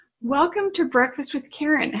Welcome to Breakfast with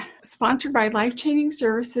Karen, sponsored by Life Changing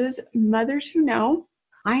Services Mothers Who Know.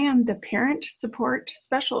 I am the Parent Support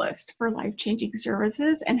Specialist for Life Changing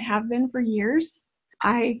Services and have been for years.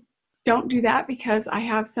 I don't do that because I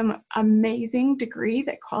have some amazing degree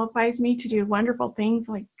that qualifies me to do wonderful things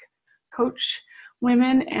like coach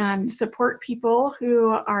women and support people who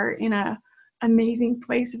are in an amazing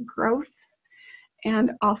place of growth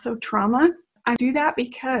and also trauma. I do that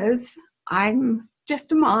because I'm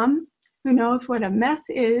just a mom who knows what a mess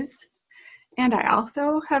is. And I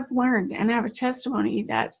also have learned and have a testimony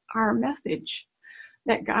that our message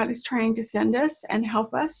that God is trying to send us and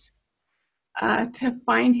help us to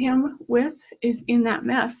find Him with is in that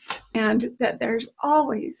mess. And that there's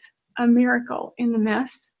always a miracle in the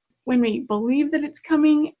mess when we believe that it's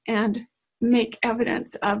coming and make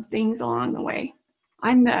evidence of things along the way.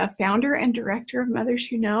 I'm the founder and director of Mothers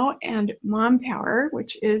Who Know and Mom Power,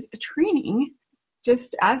 which is a training.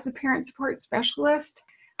 Just as the parent support specialist,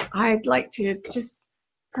 I'd like to just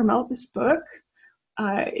promote this book.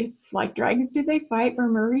 It's Like Dragons Did They Fight by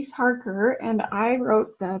Maurice Harker, and I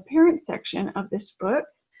wrote the parent section of this book.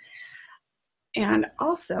 And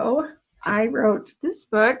also, I wrote this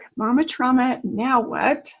book, Mama Trauma, Now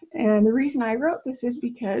What? And the reason I wrote this is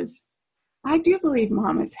because I do believe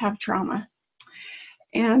mamas have trauma.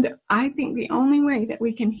 And I think the only way that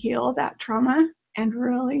we can heal that trauma and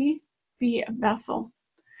really be a vessel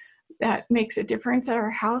that makes a difference at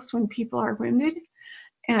our house when people are wounded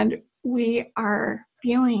and we are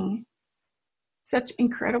feeling such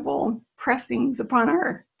incredible pressings upon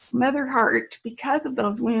our mother heart because of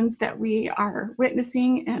those wounds that we are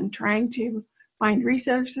witnessing and trying to find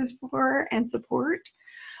resources for and support,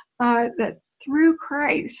 that through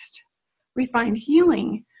Christ we find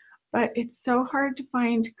healing. But it's so hard to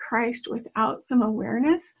find Christ without some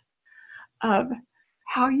awareness of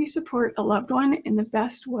how you support a loved one in the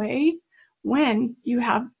best way when you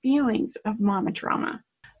have feelings of mama trauma.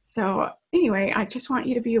 So anyway, I just want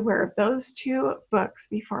you to be aware of those two books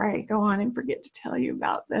before I go on and forget to tell you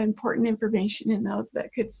about the important information in those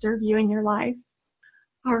that could serve you in your life.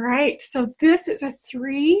 All right, so this is a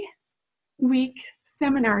 3-week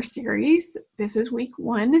seminar series. This is week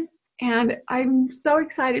 1. And I'm so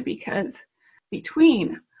excited because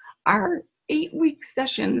between our 8-week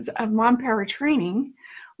sessions of Mom Power training,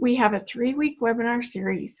 we have a 3-week webinar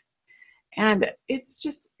series. And it's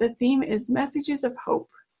just, the theme is messages of hope,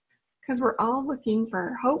 because we're all looking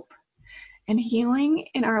for hope and healing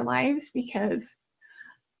in our lives, because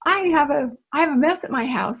I have a mess at my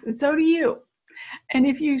house, and so do you. And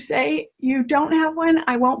if you say you don't have one,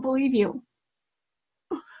 I won't believe you.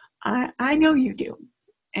 I know you do.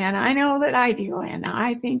 And I know that I do, and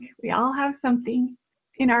I think we all have something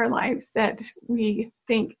in our lives that we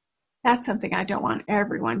think that's something I don't want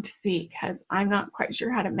everyone to see because I'm not quite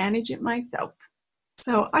sure how to manage it myself.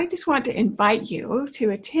 So I just want to invite you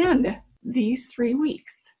to attend these 3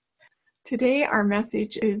 weeks. Today, our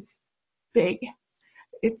message is big.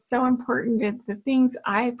 It's so important. It's the things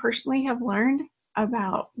I personally have learned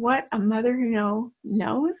about what a mother who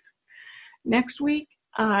knows. Next week,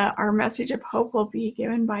 our message of hope will be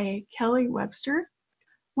given by Kelly Webster,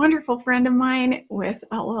 wonderful friend of mine with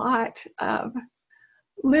a lot of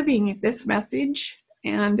living this message.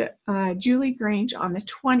 And Julie Grange on the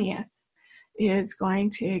 20th is going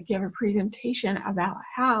to give a presentation about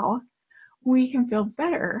how we can feel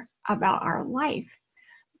better about our life.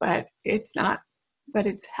 But it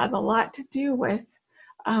has a lot to do with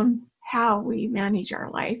how we manage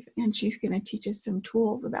our life. And she's going to teach us some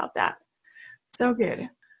tools about that. So good.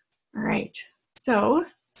 All right. So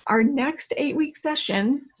our next 8-week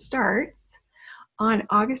session starts on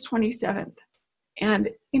August 27th. And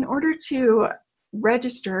in order to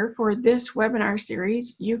register for this webinar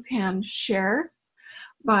series, you can share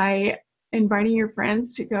by inviting your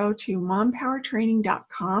friends to go to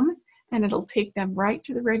mompowertraining.com, and it'll take them right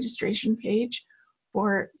to the registration page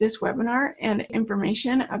for this webinar and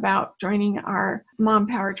information about joining our Mom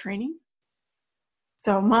Power Training.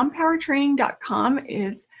 So mompowertraining.com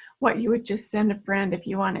is what you would just send a friend if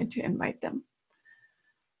you wanted to invite them.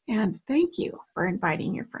 And thank you for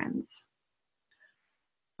inviting your friends.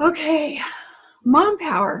 Okay, Mom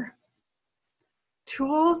Power.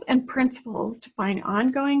 Tools and principles to find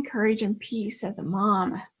ongoing courage and peace as a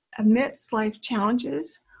mom. Amidst life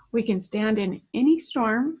challenges, we can stand in any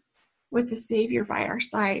storm with the Savior by our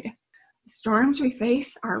side. The storms we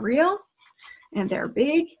face are real and they're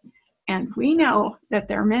big, and we know that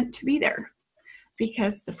they're meant to be there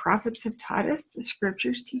because the prophets have taught us, the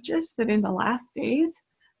scriptures teach us that in the last days,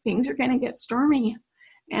 things are going to get stormy,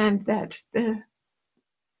 and that the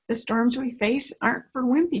storms we face aren't for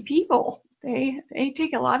wimpy people. They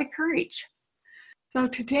take a lot of courage. So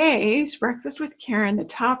today's Breakfast with Karen, the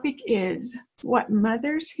topic is what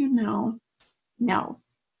mothers who know.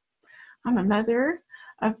 I'm a mother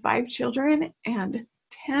of 5 children and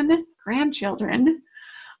 10 grandchildren.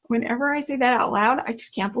 Whenever I say that out loud, I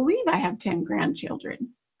just can't believe I have 10 grandchildren.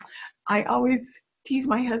 I always tease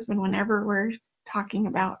my husband whenever we're talking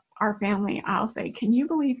about our family. I'll say, can you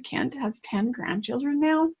believe Kent has 10 grandchildren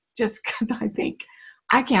now? Just because I think,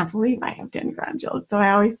 I can't believe I have 10 grandchildren. So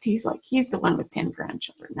I always tease like he's the one with 10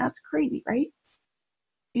 grandchildren. That's crazy, right?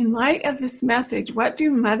 In light of this message, what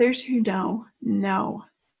do mothers who know?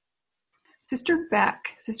 Sister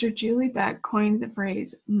Julie Beck coined the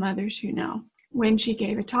phrase mothers who know when she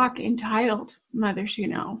gave a talk entitled Mothers Who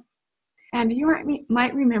Know. And you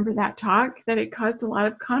might remember that talk, that it caused a lot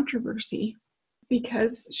of controversy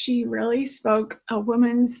because she really spoke a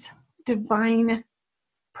woman's divine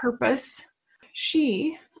purpose.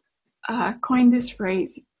 She coined this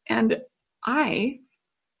phrase, and I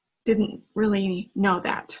didn't really know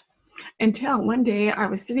that until one day I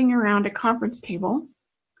was sitting around a conference table.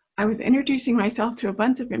 I was introducing myself to a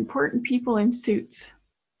bunch of important people in suits,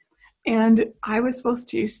 and I was supposed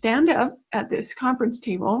to stand up at this conference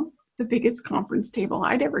table, the biggest conference table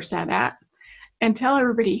I'd ever sat at, and tell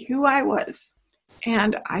everybody who I was.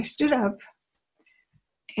 And I stood up,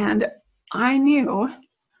 and I knew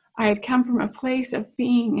I had come from a place of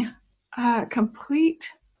being a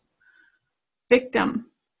complete victim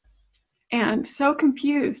and so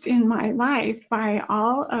confused in my life by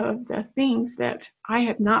all of the things that I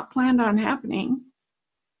had not planned on happening,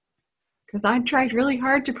 because I tried really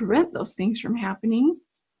hard to prevent those things from happening,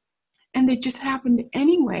 and they just happened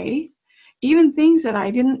anyway. Even things that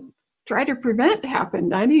I didn't try to prevent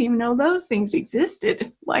happened. I didn't even know those things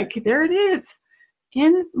existed. Like, there it is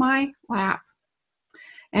in my lap.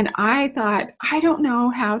 And I thought, I don't know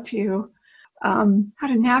how to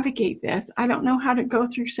navigate this. I don't know how to go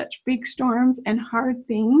through such big storms and hard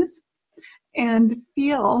things and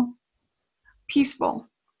feel peaceful.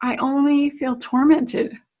 I only feel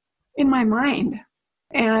tormented in my mind.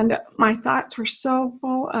 And my thoughts were so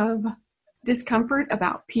full of discomfort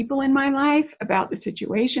about people in my life, about the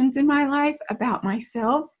situations in my life, about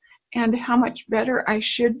myself, and how much better I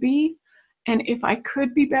should be, and if I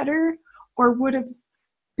could be better or would have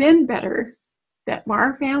been better, that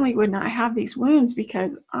our family would not have these wounds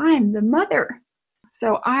because I'm the mother.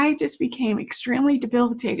 So I just became extremely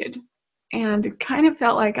debilitated and kind of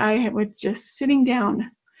felt like I was just sitting down.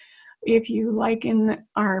 If you liken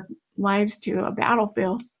our lives to a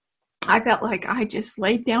battlefield, I felt like I just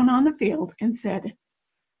laid down on the field and said,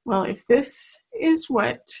 well, if this is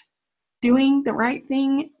what doing the right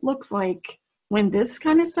thing looks like when this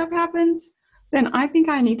kind of stuff happens, then I think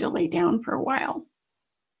I need to lay down for a while,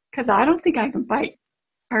 because I don't think I can fight.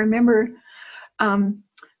 I remember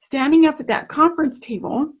standing up at that conference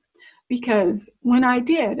table, because when I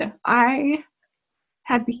did, I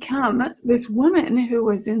had become this woman who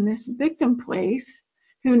was in this victim place,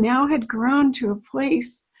 who now had grown to a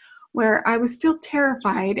place where I was still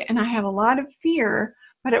terrified and I had a lot of fear,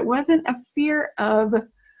 but it wasn't a fear of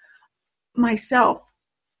myself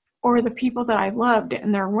or the people that I loved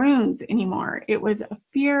and their wounds anymore. It was a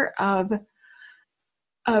fear of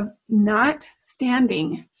not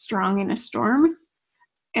standing strong in a storm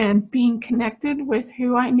and being connected with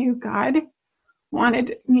who I knew God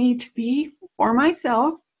wanted me to be for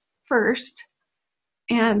myself first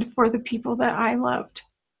and for the people that I loved,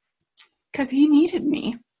 because He needed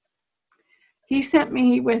me. He sent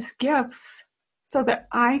me with gifts so that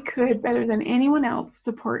I could, better than anyone else,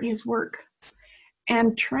 support His work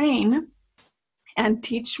and train and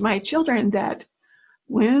teach my children that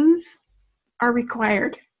wounds are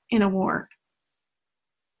required in a war,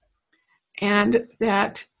 and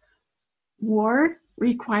that war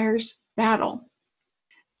requires battle.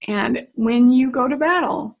 And when you go to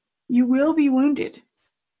battle, you will be wounded.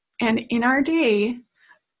 And in our day,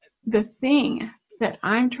 the thing that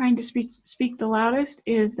I'm trying to speak the loudest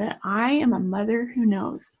is that I am a mother who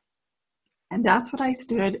knows. And that's what I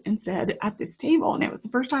stood and said at this table. And it was the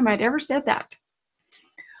first time I'd ever said that.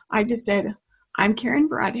 I just said, I'm Karen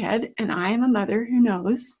Broadhead, and I am a mother who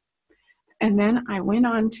knows. And then I went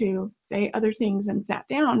on to say other things and sat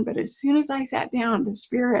down. But as soon as I sat down, the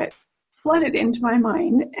Spirit flooded into my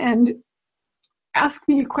mind and asked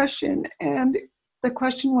me a question. And the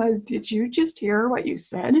question was, did you just hear what you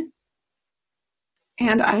said?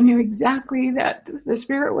 And I knew exactly that the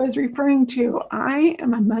Spirit was referring to, I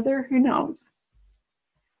am a mother who knows.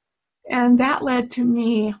 And that led to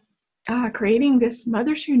me creating this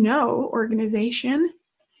Mothers Who Know organization,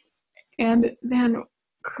 and then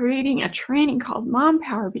creating a training called Mom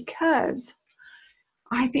Power, because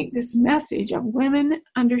I think this message of women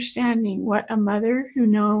understanding what a mother who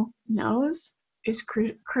knows is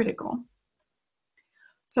critical.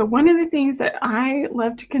 So one of the things that I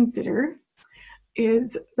love to consider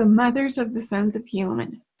is the mothers of the sons of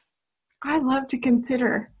Helaman. I love to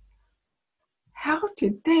consider, how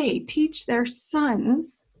did they teach their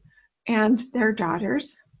sons and their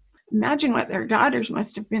daughters? Imagine what their daughters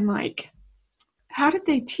must have been like. How did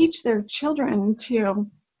they teach their children to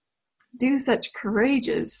do such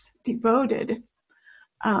courageous, devoted,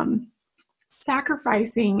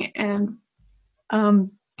 sacrificing, and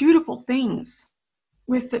dutiful things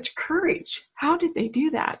with such courage? How did they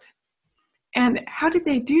do that? And how did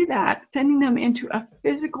they do that, sending them into a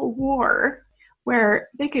physical war where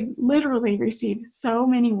they could literally receive so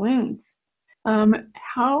many wounds?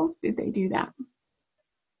 How did they do that?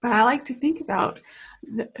 But I like to think about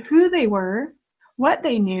who they were, what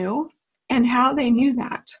they knew, and how they knew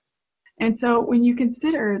that. And so when you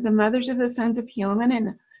consider the mothers of the sons of Helaman,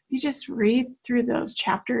 and you just read through those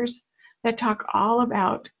chapters that talk all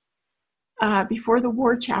about, before the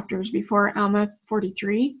war chapters, before Alma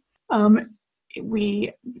 43,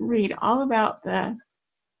 we read all about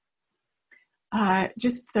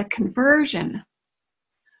just the conversion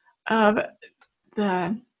of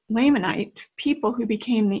the Lamanite people who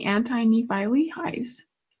became the anti-Nephi Lehis.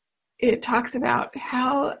 It talks about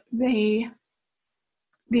how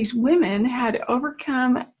these women had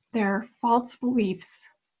overcome their false beliefs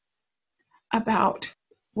about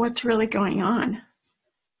what's really going on.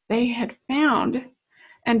 They had found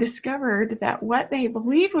and discovered that what they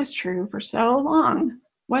believed was true for so long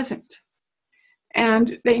wasn't.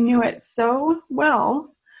 And they knew it so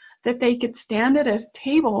well that they could stand at a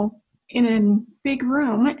table in a big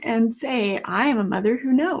room and say, I am a mother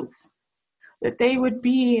who knows. That they would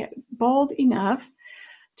be bold enough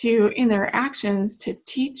to, in their actions, to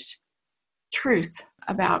teach truth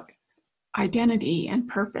about identity and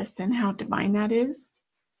purpose and how divine that is.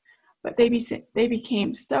 But they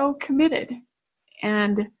became so committed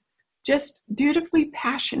and just dutifully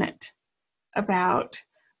passionate about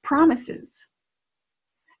promises,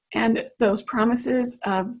 and those promises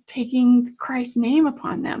of taking Christ's name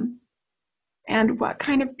upon them, and what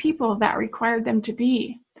kind of people that required them to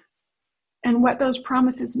be, and what those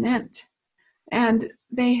promises meant. And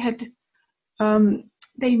they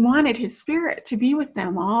wanted his Spirit to be with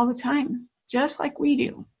them all the time, just like we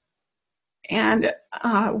do. And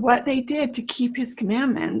what they did to keep his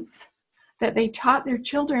commandments, that they taught their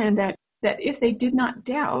children that if they did not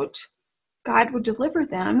doubt, God would deliver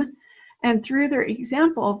them. And through their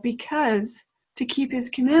example, because to keep his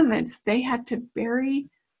commandments, they had to bury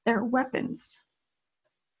their weapons.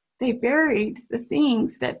 They buried the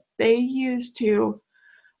things that they used to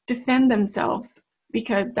defend themselves,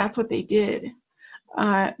 because that's what they did.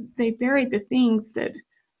 They buried the things that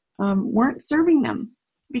weren't serving them,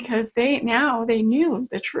 because they knew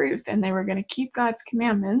the truth and they were going to keep God's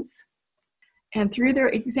commandments. And through their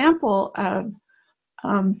example of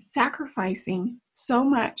sacrificing so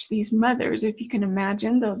much, these mothers, if you can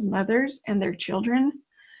imagine those mothers and their children,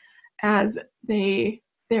 as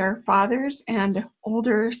their fathers and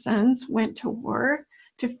older sons went to war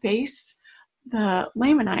to face the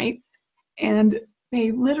Lamanites, and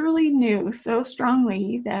they literally knew so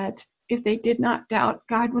strongly that if they did not doubt,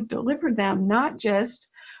 God would deliver them, not just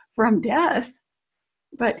from death,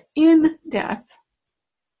 but in death,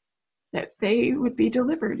 that they would be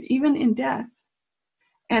delivered even in death.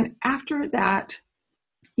 And after that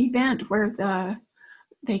event where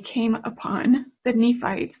they came upon the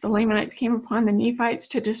Nephites, the Lamanites came upon the Nephites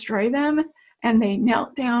to destroy them, and they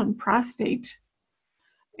knelt down prostrate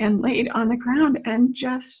and laid on the ground and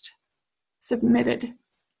just submitted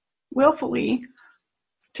willfully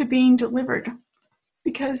to being delivered,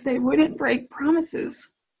 because they wouldn't break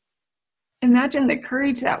promises. Imagine the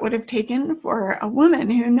courage that would have taken for a woman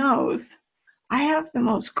who knows, I have the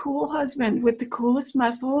most cool husband with the coolest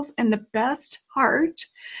muscles and the best heart,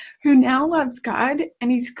 who now loves God, and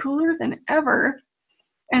he's cooler than ever.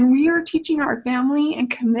 And we are teaching our family and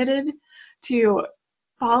committed to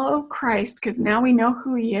follow Christ, because now we know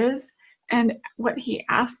who he is and what he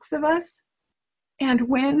asks of us. And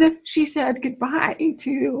when she said goodbye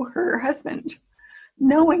to her husband,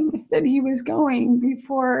 knowing that he was going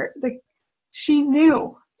before she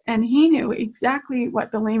knew, and he knew exactly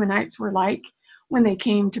what the Lamanites were like when they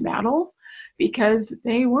came to battle, because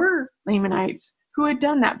they were Lamanites who had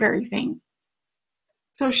done that very thing.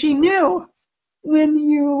 So she knew, when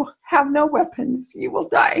you have no weapons, you will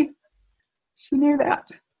die. She knew that.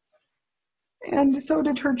 And so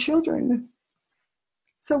did her children.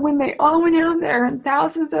 So when they all went out there and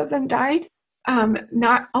thousands of them died,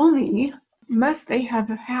 not only must they have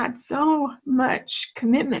had so much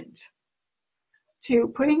commitment to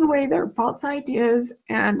putting away their false ideas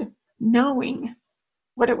and knowing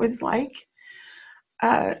what it was like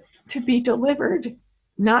to be delivered,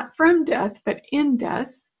 not from death, but in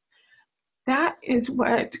death. That is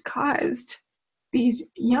what caused these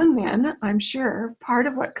young men, I'm sure, part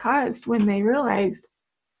of what caused when they realized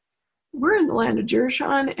we're in the land of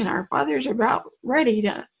Jershon and our fathers are about ready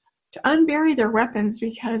to unbury their weapons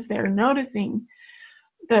because they're noticing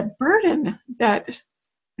the burden that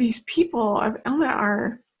these people of Elma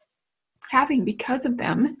are having because of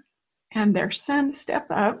them, and their sons step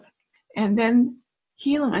up, and then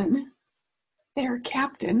Helaman, their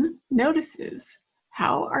captain, notices,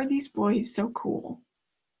 how are these boys so cool?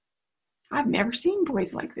 I've never seen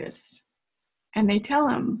boys like this. And they tell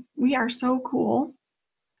him, we are so cool,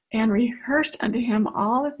 and rehearsed unto him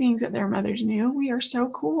all the things that their mothers knew. We are so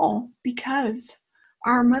cool because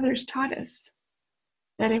our mothers taught us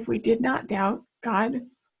that if we did not doubt, God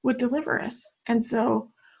would deliver us. And so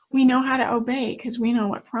we know how to obey because we know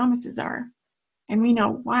what promises are, and we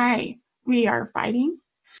know why we are fighting,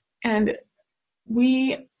 and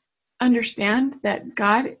we understand that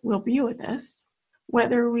God will be with us,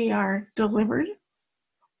 whether we are delivered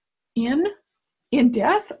in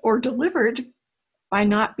death or delivered by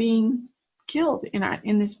not being killed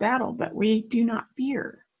in this battle, but we do not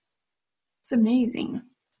fear. It's amazing.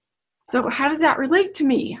 So how does that relate to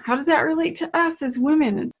me? How does that relate to us as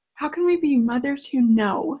women? How can we be mothers who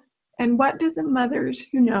know? And what does a mothers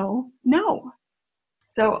who know?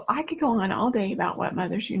 So I could go on all day about what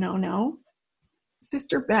mothers who know.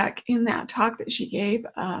 Sister Beck, in that talk that she gave,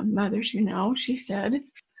 Mothers Who Know, she said,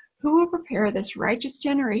 who will prepare this righteous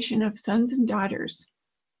generation of sons and daughters?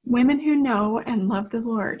 Women who know and love the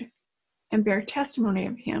Lord and bear testimony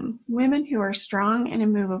of him, women who are strong and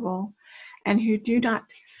immovable and who do not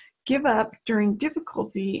give up during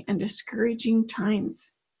difficulty and discouraging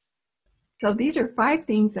times. So these are 5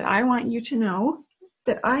 things that I want you to know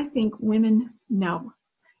that I think women know.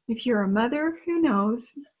 If you're a mother who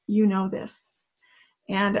knows, you know this.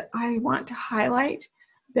 And I want to highlight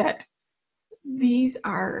that these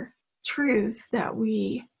are truths that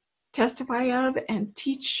we testify of and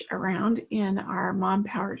teach around in our Mom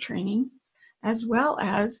Power training, as well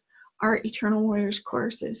as our Eternal Warriors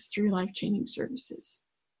courses through Life Changing Services.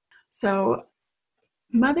 So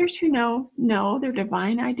mothers who know their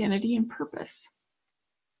divine identity and purpose.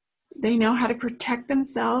 They know how to protect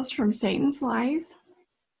themselves from Satan's lies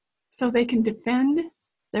so they can defend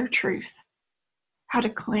their truth, how to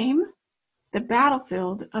claim the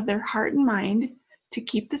battlefield of their heart and mind to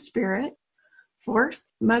keep the spirit. 4th,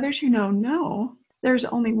 mothers who know there's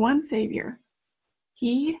only one Savior.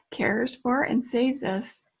 He cares for and saves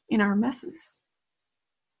us in our messes.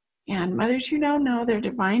 And mothers who know their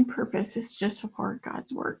divine purpose is to support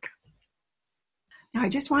God's work. Now I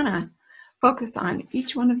just want to focus on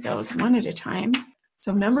each one of those one at a time.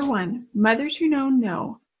 So number 1, mothers who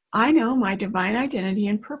know, I know my divine identity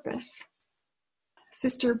and purpose.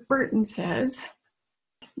 Sister Burton says,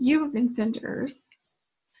 you have been sent to earth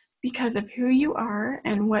because of who you are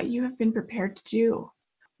and what you have been prepared to do.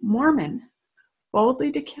 Mormon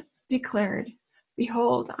boldly declared,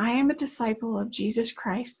 behold, I am a disciple of Jesus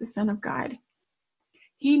Christ, the Son of God.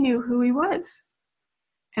 He knew who he was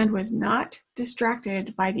and was not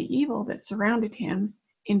distracted by the evil that surrounded him.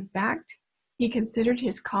 In fact, he considered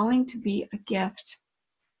his calling to be a gift.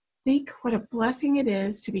 Think what a blessing it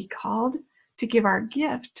is to be called to give our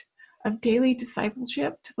gift of daily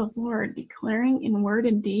discipleship to the Lord, declaring in word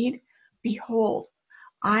and deed, behold,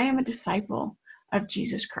 I am a disciple of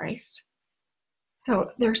Jesus Christ.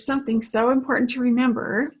 So there's something so important to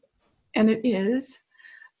remember, and it is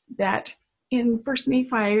that in 1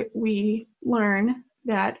 Nephi we learn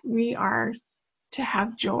that we are to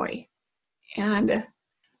have joy. And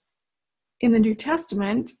in the New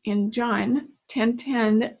Testament, in John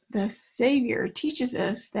 10:10, the Savior teaches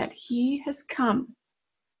us that he has come.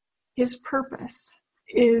 His purpose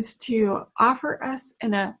is to offer us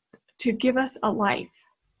to give us a life.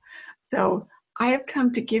 So I have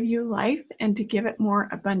come to give you life and to give it more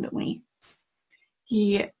abundantly.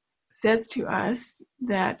 He says to us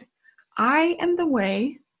that I am the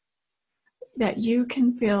way that you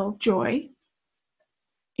can feel joy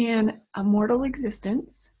in a mortal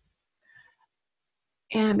existence,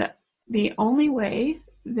 and the only way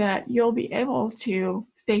that you'll be able to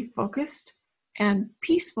stay focused and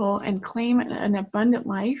peaceful and claim an abundant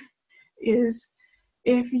life is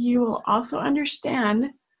if you will also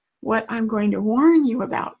understand what I'm going to warn you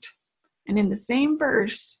about. And in the same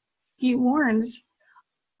verse, he warns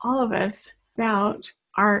all of us about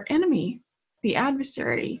our enemy, the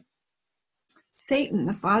adversary. Satan,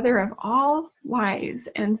 the father of all lies,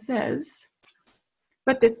 and says,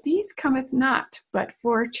 "But the thief cometh not, but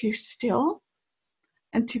for to steal,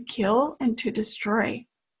 and to kill, and to destroy."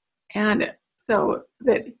 And so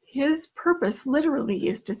that his purpose literally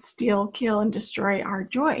is to steal, kill, and destroy our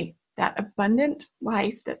joy, that abundant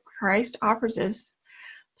life that Christ offers us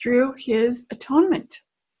through his atonement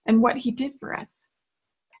and what he did for us.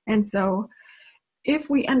 And so if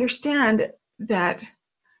we understand that,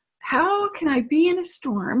 how can I be in a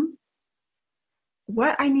storm?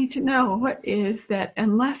 What I need to know is that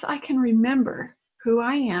unless I can remember who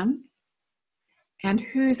I am and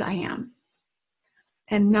whose I am,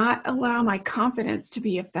 and not allow my confidence to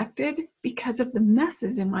be affected because of the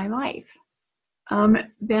messes in my life,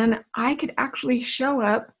 then I could actually show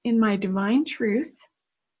up in my divine truth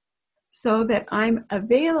so that I'm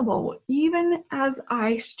available even as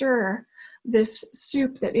I stir this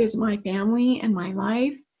soup that is my family and my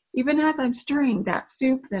life, even as I'm stirring that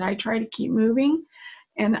soup that I try to keep moving.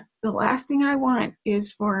 And the last thing I want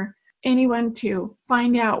is for anyone to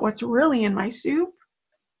find out what's really in my soup.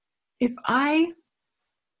 If I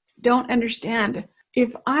don't understand,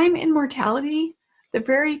 if I'm in mortality, the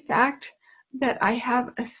very fact that I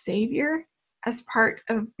have a Savior as part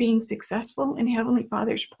of being successful in Heavenly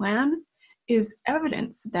Father's plan is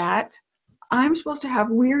evidence that I'm supposed to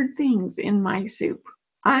have weird things in my soup.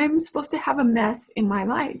 I'm supposed to have a mess in my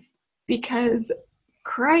life, because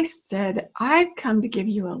Christ said, "I've come to give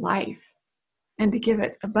you a life and to give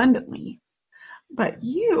it abundantly." But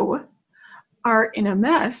you are in a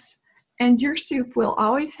mess, and your soup will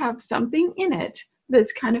always have something in it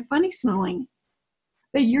that's kind of funny smelling,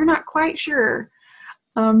 that you're not quite sure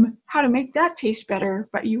how to make that taste better,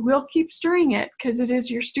 but you will keep stirring it because it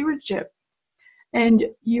is your stewardship.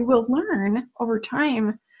 And you will learn over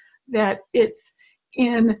time that it's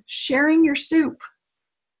in sharing your soup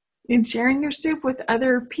with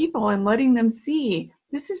other people and letting them see,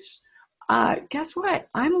 this is, guess what?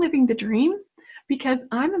 I'm living the dream because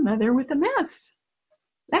I'm a mother with a mess.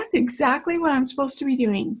 That's exactly what I'm supposed to be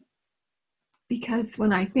doing. Because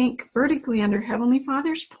when I think vertically under Heavenly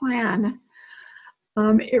Father's plan,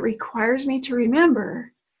 it requires me to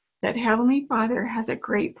remember that Heavenly Father has a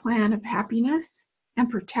great plan of happiness and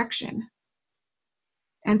protection,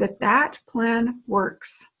 and that plan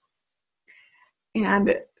works.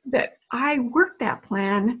 And that I work that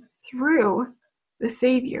plan through the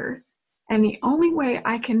Savior. And the only way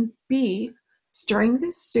I can be stirring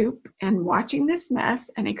this soup and watching this mess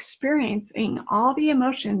and experiencing all the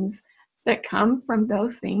emotions that come from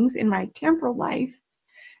those things in my temporal life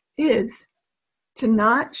is to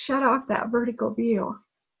not shut off that vertical view.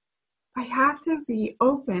 I have to be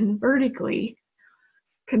open vertically,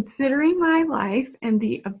 considering my life and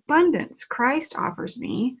the abundance Christ offers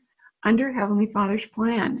me under Heavenly Father's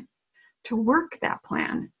plan, to work that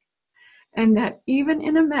plan. And that even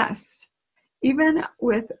in a mess, even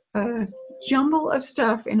with a jumble of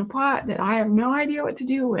stuff in a pot that I have no idea what to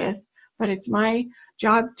do with, but it's my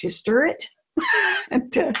job to stir it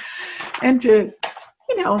and to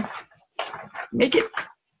make it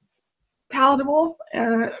palatable,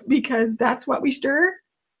 because that's what we stir.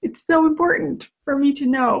 It's so important for me to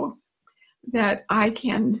know that I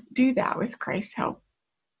can do that with Christ's help.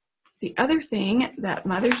 The other thing that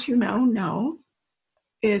mothers who know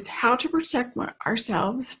is how to protect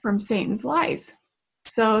ourselves from Satan's lies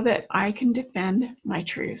so that I can defend my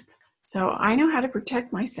truth. So I know how to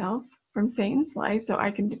protect myself from Satan's lies so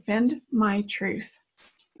I can defend my truth.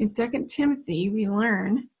 In 2 Timothy, we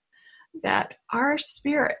learn that our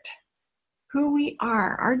spirit, who we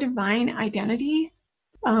are, our divine identity,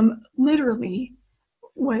 literally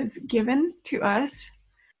was given to us,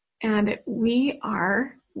 and we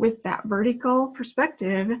are, with that vertical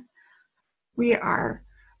perspective, we are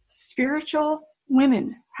spiritual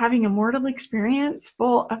women having a mortal experience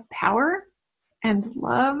full of power and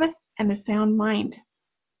love and a sound mind.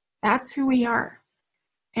 That's who we are.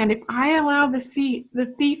 And if I allow the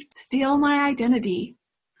thief to steal my identity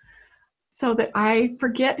so that I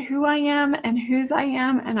forget who I am and whose I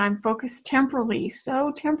am, and I'm focused temporally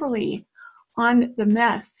on the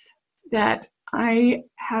mess that I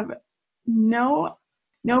have no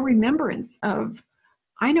remembrance of.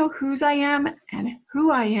 I know whose I am and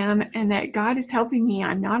who I am, and that God is helping me.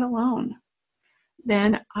 I'm not alone.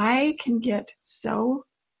 Then I can get so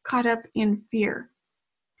caught up in fear.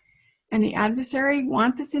 And the adversary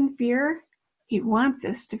wants us in fear. He wants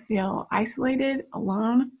us to feel isolated,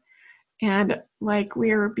 alone, and like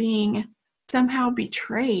we're being somehow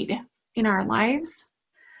betrayed in our lives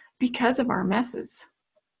because of our messes.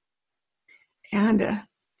 And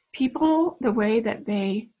people, the way that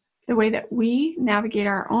the way that we navigate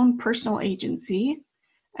our own personal agency,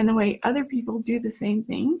 and the way other people do the same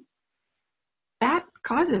thing, that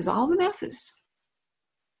causes all the messes.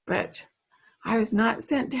 But I was not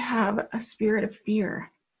sent to have a spirit of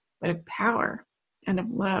fear, but of power and of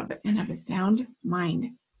love and of a sound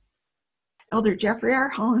mind. Elder Jeffrey R.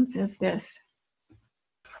 Holland says this: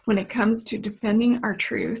 when it comes to defending our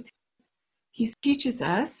truth, he teaches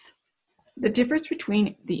us the difference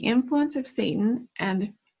between the influence of Satan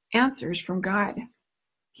and answers from God.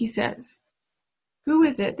 He says, "Who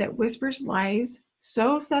is it that whispers lies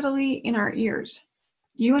so subtly in our ears?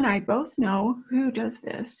 You and I both know who does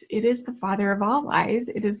this. It is the father of all lies.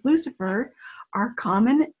 It is Lucifer, our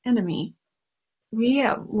common enemy." We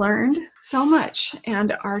have learned so much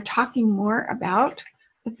and are talking more about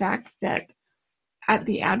the fact that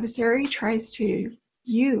the adversary tries to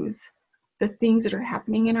use the things that are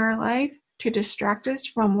happening in our life to distract us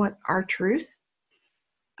from what our truth,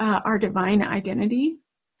 our divine identity.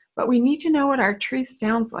 But we need to know what our truth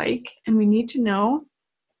sounds like, and we need to know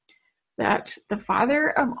that the father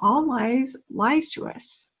of all lies lies to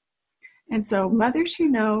us. And so mothers who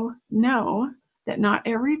know that not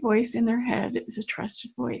every voice in their head is a trusted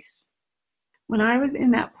voice. When I was in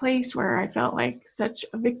that place where I felt like such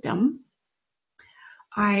a victim,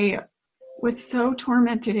 I was so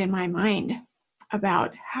tormented in my mind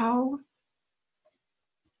about how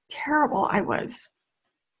terrible I was,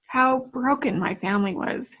 how broken my family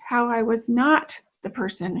was, how I was not the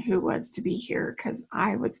person who was to be here because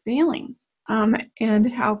I was failing,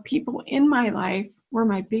 and how people in my life were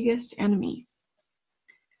my biggest enemy.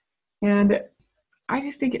 And I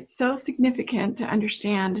just think it's so significant to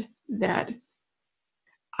understand that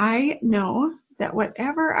I know that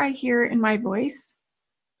whatever I hear in my voice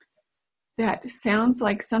that sounds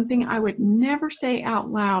like something I would never say out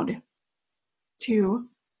loud to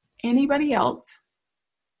anybody else,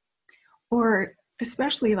 or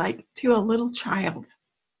especially like to a little child,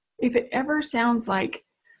 if it ever sounds like,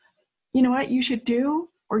 you know what you should do,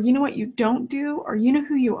 or you know what you don't do, or you know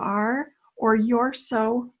who you are, or you're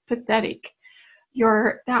so pathetic,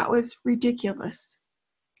 that was ridiculous,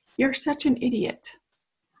 you're such an idiot,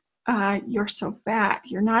 you're so fat,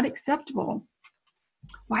 you're not acceptable,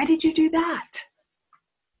 why did you do that?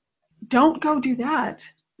 Don't go do that.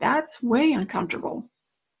 That's way uncomfortable.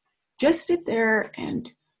 Just sit there and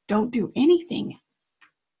don't do anything.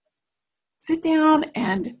 Sit down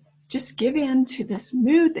and just give in to this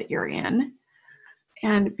mood that you're in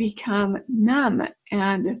and become numb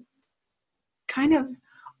and kind of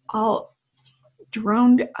all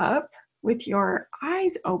droned up with your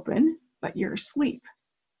eyes open, but you're asleep.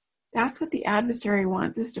 That's what the adversary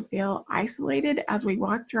wants us to feel isolated as we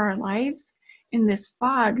walk through our lives in this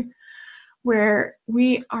fog where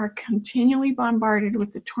we are continually bombarded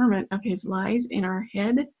with the torment of his lies in our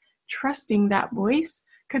head, trusting that voice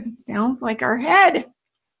because it sounds like our head.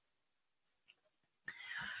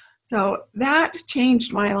 So that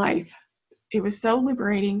changed my life. It was so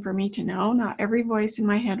liberating for me to know not every voice in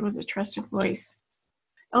my head was a trusted voice.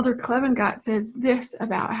 Elder Clevengott says this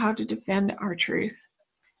about how to defend our truth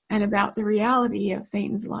and about the reality of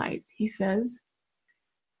Satan's lies. He says,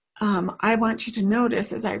 I want you to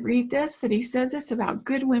notice as I read this that he says this about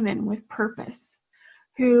good women with purpose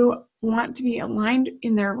who want to be aligned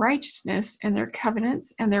in their righteousness and their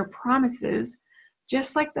covenants and their promises,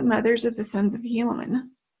 just like the mothers of the sons of Helaman.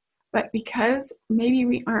 But because maybe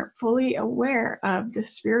we aren't fully aware of the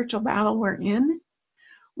spiritual battle we're in,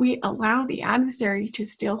 we allow the adversary to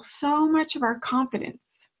steal so much of our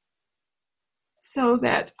confidence so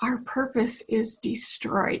that our purpose is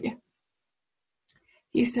destroyed.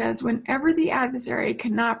 He says, whenever the adversary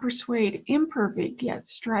cannot persuade imperfect yet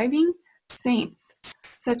striving saints,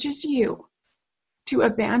 such as you, to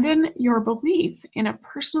abandon your belief in a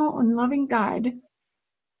personal and loving God,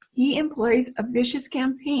 he employs a vicious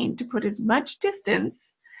campaign to put as much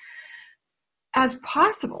distance as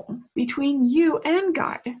possible between you and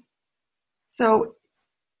God. So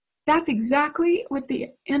that's exactly what the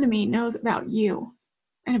enemy knows about you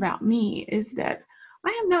and about me, is that I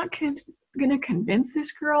am not going to convince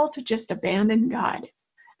this girl to just abandon God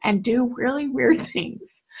and do really weird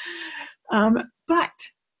things. But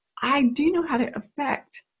I do know how to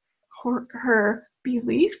affect her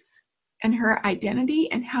beliefs and her identity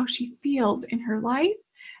and how she feels in her life,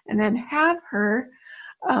 and then have her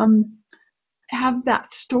have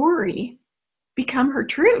that story become her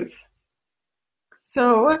truth.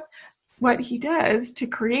 So what he does to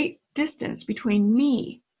create distance between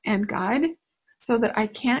me and God so that I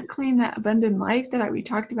can't claim that abundant life that we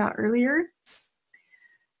talked about earlier,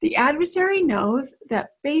 the adversary knows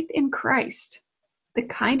that faith in Christ The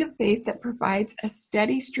kind of faith that provides a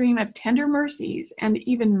steady stream of tender mercies and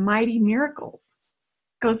even mighty miracles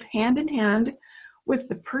goes hand in hand with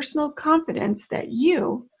the personal confidence that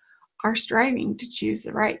you are striving to choose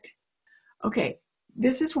the right. Okay,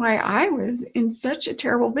 this is why I was in such a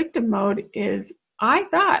terrible victim mode. Is I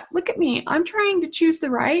thought, look at me, I'm trying to choose the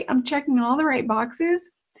right, I'm checking all the right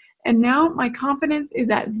boxes, and now my confidence is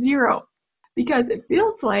at zero because it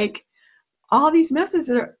feels like all these messes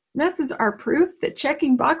are proof that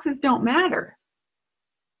checking boxes don't matter.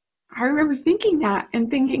 I remember thinking that and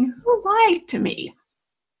thinking, who lied to me?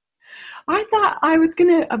 I thought I was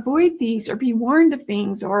going to avoid these or be warned of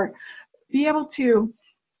things or be able to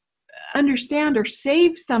understand or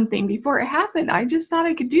save something before it happened. I just thought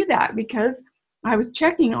I could do that because I was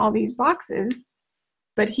checking all these boxes.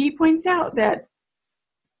 But he points out that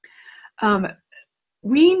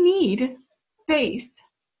we need faith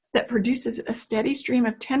that produces a steady stream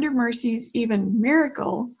of tender mercies, even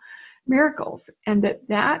miracles, and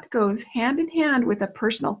that goes hand in hand with a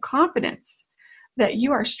personal confidence that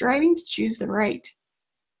you are striving to choose the right.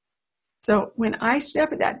 So when I stood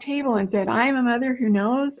up at that table and said, I am a mother who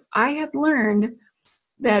knows, I had learned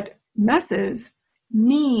that messes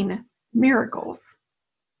mean miracles.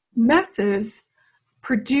 Messes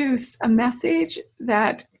produce a message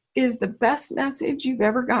that is the best message you've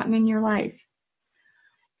ever gotten in your life.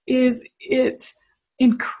 Is it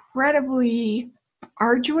incredibly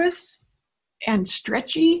arduous and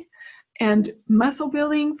stretchy and muscle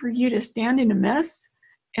building for you to stand in a mess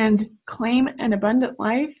and claim an abundant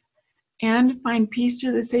life and find peace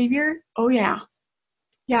through the Savior? Oh yeah.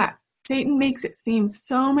 Yeah, Satan makes it seem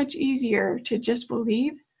so much easier to just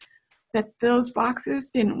believe that those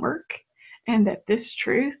boxes didn't work and that this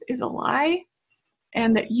truth is a lie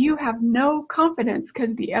and that you have no confidence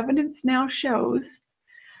because the evidence now shows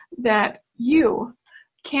that you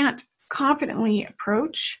can't confidently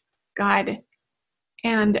approach God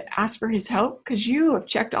and ask for his help because you have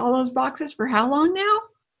checked all those boxes for how long now?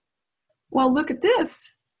 Well, look at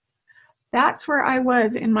this. That's where I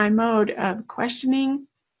was in my mode of questioning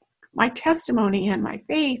my testimony and my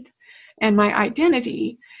faith and my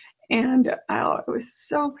identity. And it was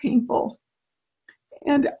so painful.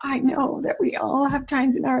 And I know that we all have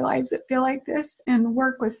times in our lives that feel like this and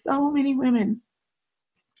work with so many women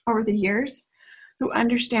over the years who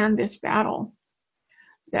understand this battle.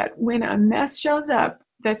 That when a mess shows up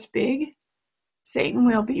that's big, Satan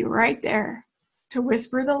will be right there to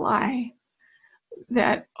whisper the lie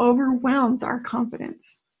that overwhelms our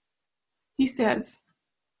confidence. He says,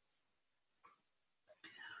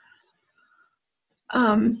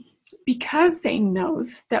 because Satan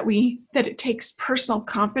knows that it takes personal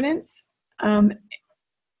confidence,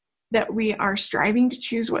 that we are striving to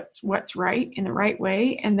choose what's right in the right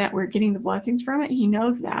way, and that we're getting the blessings from it. He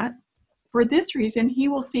knows that. For this reason, he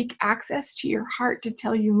will seek access to your heart to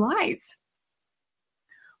tell you lies.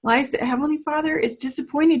 Lies that Heavenly Father is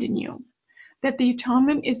disappointed in you, that the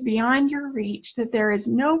atonement is beyond your reach, that there is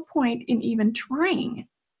no point in even trying,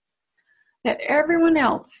 that everyone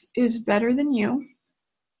else is better than you,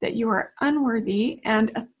 that you are unworthy,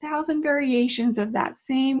 and 1,000 variations of that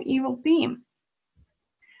same evil theme.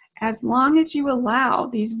 As long as you allow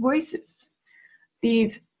these voices,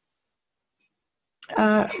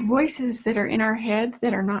 voices that are in our head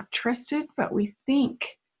that are not trusted, but we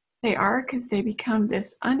think they are because they become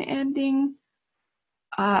this unending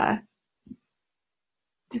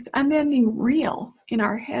reel in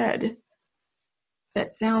our head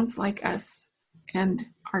that sounds like us and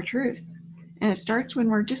our truth. And it starts when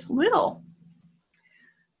we're just little.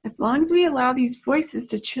 As long as we allow these voices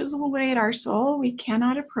to chisel away at our soul, we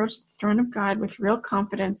cannot approach the throne of God with real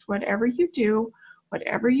confidence. Whatever you do,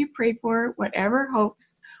 whatever you pray for, whatever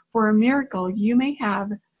hopes for a miracle you may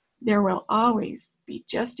have, there will always be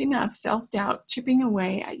just enough self-doubt chipping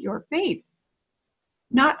away at your faith.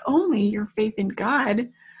 Not only your faith in God,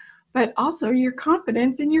 but also your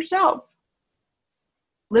confidence in yourself.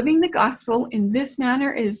 Living the gospel in this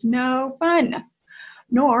manner is no fun,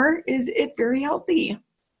 nor is it very healthy.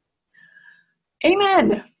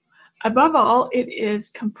 Amen. Above all, it is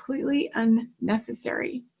completely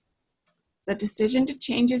unnecessary. The decision to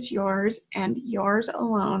change is yours and yours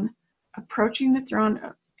alone. Approaching the throne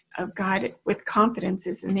of God with confidence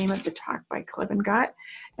is the name of the talk by Cliff and Gott,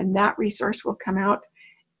 and that resource will come out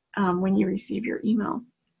when you receive your email.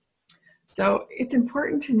 So it's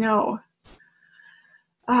important to know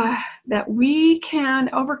that we can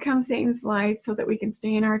overcome Satan's lies so that we can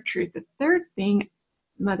stay in our truth. The third thing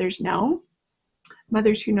mothers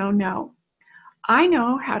who know. I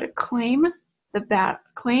know how to claim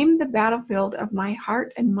the battlefield of my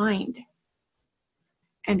heart and mind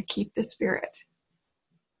and keep the spirit.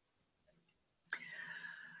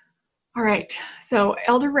 All right, so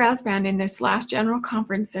Elder Rasband in this last general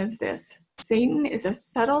conference says this: Satan is a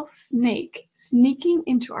subtle snake sneaking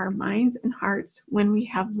into our minds and hearts when we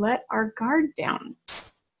have let our guard down,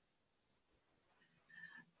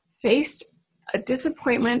 faced a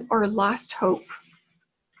disappointment or lost hope.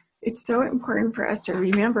 It's so important for us to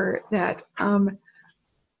remember that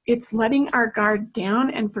it's letting our guard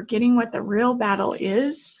down and forgetting what the real battle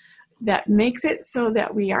is that makes it so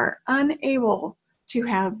that we are unable to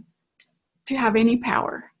have any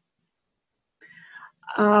power.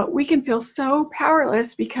 We can feel so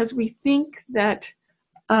powerless because we think that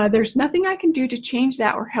there's nothing I can do to change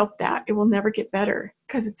that or help that. It will never get better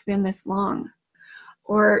because it's been this long.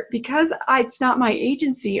 Or because it's not my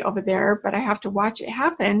agency over there, but I have to watch it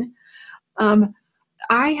happen,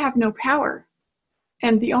 I have no power.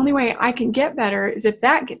 And the only way I can get better is if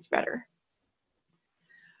that gets better.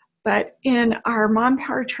 But in our Mom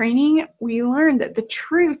Power training, we learned that the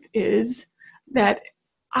truth is that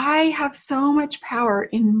I have so much power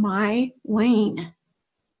in my lane,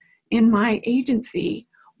 in my agency,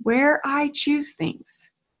 where I choose things.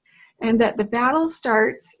 And that the battle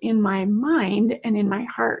starts in my mind and in my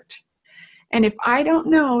heart. And if I don't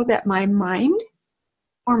know that my mind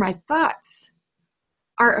or my thoughts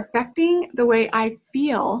are affecting the way I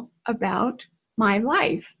feel about my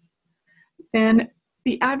life, then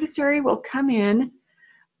the adversary will come in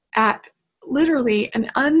at literally an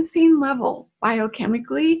unseen level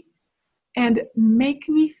biochemically and make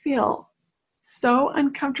me feel so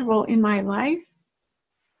uncomfortable in my life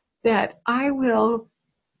that I will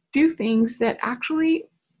do things that actually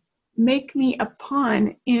make me a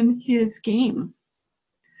pawn in his game,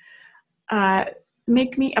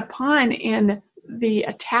 make me a pawn in the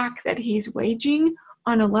attack that he's waging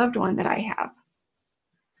on a loved one that I have.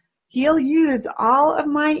 He'll use all of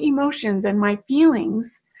my emotions and my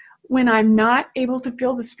feelings when I'm not able to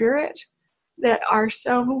feel the Spirit that are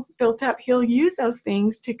so built up. He'll use those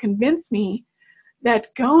things to convince me that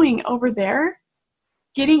going over there,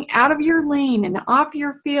 getting out of your lane and off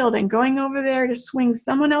your field and going over there to swing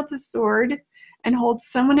someone else's sword and hold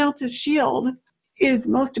someone else's shield is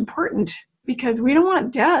most important, because we don't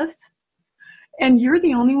want death. And you're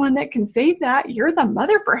the only one that can save that. You're the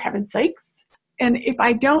mother, for heaven's sakes. And if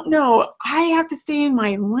I don't know, I have to stay in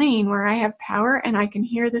my lane where I have power and I can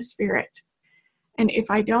hear the Spirit. And if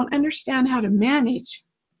I don't understand how to manage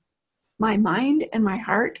my mind and my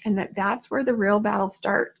heart, and that's where the real battle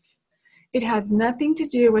starts, it has nothing to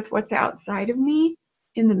do with what's outside of me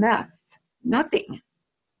in the mess. Nothing.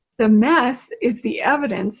 The mess is the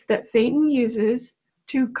evidence that Satan uses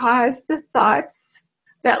to cause the thoughts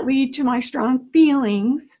that lead to my strong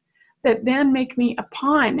feelings that then make me a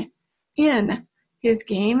pawn in his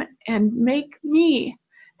game and make me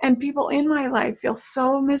and people in my life feel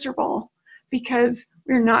so miserable because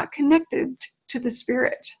we're not connected to the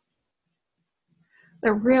Spirit.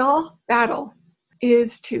 The real battle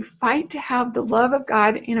is to fight to have the love of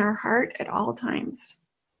God in our heart at all times,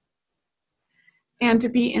 and to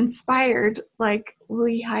be inspired, like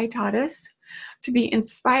Lehi taught us, to be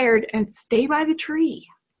inspired and stay by the tree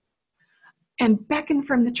and beckon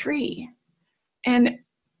from the tree, and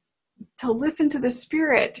to listen to the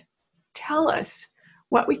Spirit tell us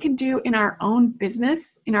what we can do in our own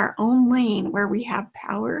business, in our own lane where we have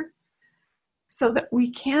power, so that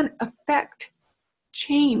we can affect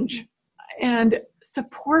change and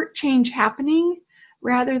support change happening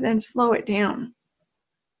rather than slow it down.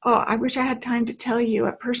 Oh, I wish I had time to tell you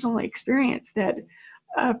a personal experience that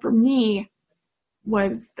for me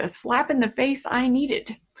was the slap in the face I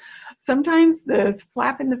needed. Sometimes the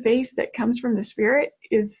slap in the face that comes from the Spirit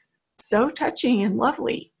is so touching and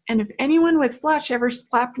lovely. And if anyone with flesh ever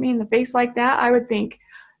slapped me in the face like that, I would think,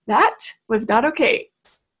 that was not okay.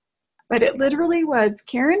 But it literally was,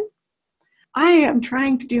 Karen, I am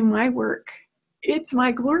trying to do my work. It's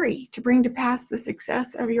my glory to bring to pass the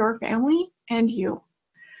success of your family and you.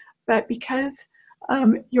 But because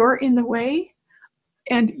you're in the way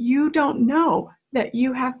and you don't know that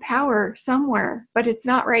you have power somewhere, but it's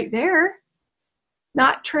not right there,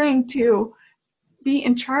 not trying to be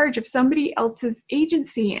in charge of somebody else's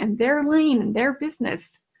agency and their lane and their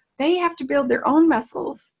business. They have to build their own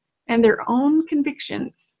muscles and their own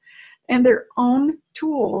convictions and their own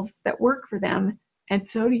tools that work for them. And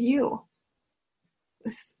so do you.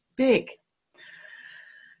 It's big.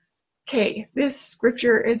 Okay, this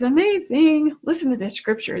scripture is amazing. Listen to this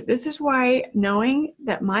scripture. This is why knowing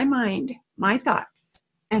that my mind, my thoughts,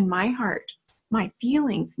 and my heart, my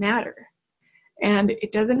feelings matter. And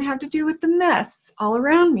it doesn't have to do with the mess all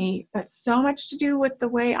around me, but so much to do with the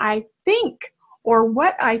way I think or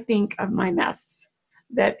what I think of my mess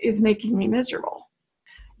that is making me miserable.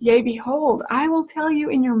 Yea, behold, I will tell you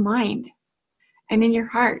in your mind and in your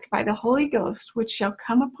heart by the Holy Ghost, which shall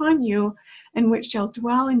come upon you and which shall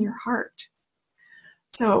dwell in your heart.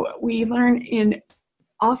 So we learn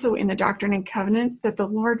also in the Doctrine and Covenants that the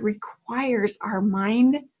Lord requires our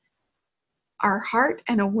mind, our heart,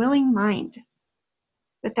 and a willing mind.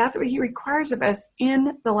 That's what he requires of us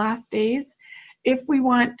in the last days if we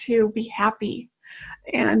want to be happy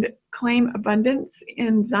and claim abundance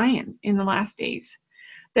in Zion in the last days.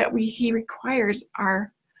 He requires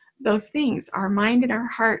those things, our mind and our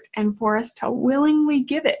heart, and for us to willingly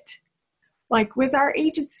give it, like with our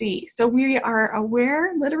agency. So we are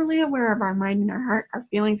aware, literally aware of our mind and our heart, our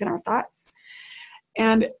feelings and our thoughts.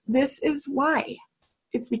 And this is why.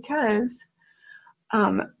 It's because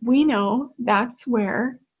we know that's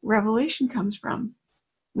where revelation comes from.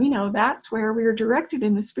 We know that's where we are directed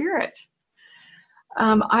in the Spirit.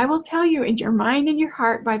 I will tell you in your mind and your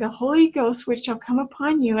heart by the Holy Ghost, which shall come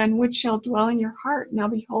upon you and which shall dwell in your heart. Now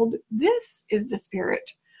behold, this is the Spirit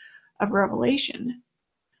of revelation.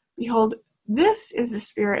 Behold, this is the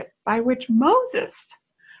Spirit by which Moses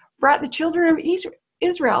brought the children of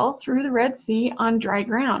Israel through the Red Sea on dry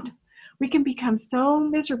ground. We can become so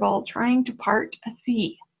miserable trying to part a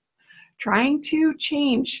sea, trying to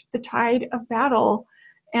change the tide of battle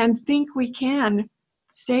and think we can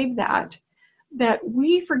save that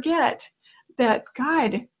we forget that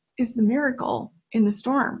God is the miracle in the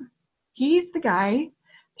storm. He's the guy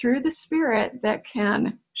through the Spirit that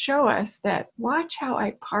can show us that, watch how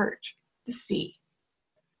I part the sea.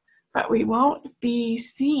 But we won't be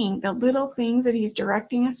seeing the little things that he's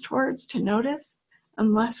directing us towards to notice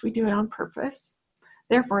unless we do it on purpose.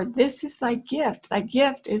 Therefore, this is thy gift. Thy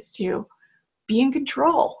gift is to be in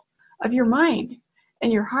control of your mind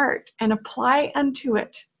and your heart and apply unto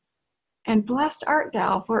it. And blessed art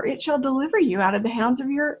thou, for it shall deliver you out of the hands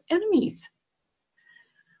of your enemies.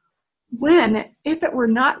 When, if it were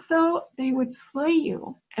not so, they would slay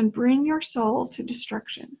you and bring your soul to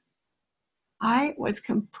destruction. I was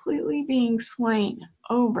completely being slain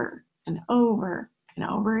over and over and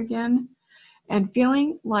over again, and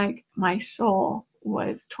feeling like my soul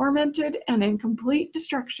was tormented and in complete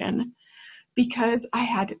destruction because I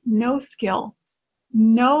had no skill,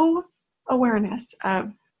 no awareness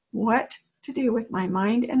of what to do with my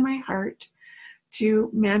mind and my heart to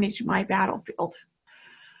manage my battlefield.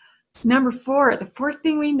 Number 4, the fourth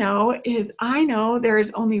thing we know is I know there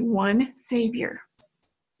is only one Savior.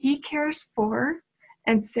 He cares for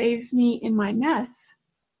and saves me in my mess.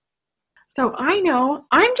 So I know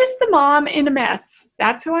I'm just the mom in a mess.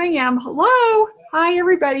 That's who I am. Hello. Hi,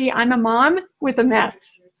 everybody. I'm a mom with a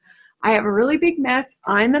mess. I have a really big mess.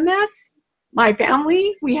 I'm a mess. My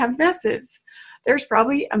family, we have messes. There's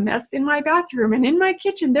probably a mess in my bathroom, and in my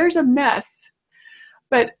kitchen, there's a mess.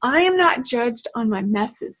 But I am not judged on my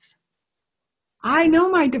messes. I know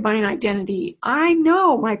my divine identity. I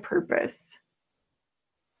know my purpose.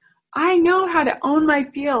 I know how to own my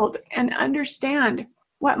field and understand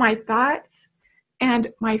what my thoughts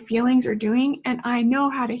and my feelings are doing, and I know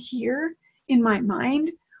how to hear in my mind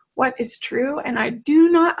what is true, and I do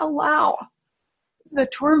not allow the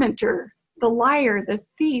tormentor, the liar, the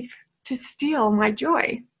thief to steal my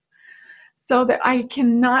joy, so that I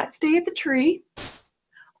cannot stay at the tree.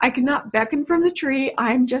 I cannot beckon from the tree.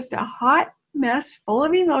 I'm just a hot mess full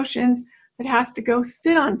of emotions that has to go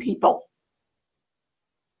sit on people.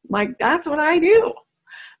 Like, that's what I do.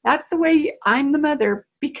 That's the way I'm the mother,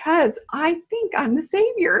 because I think I'm the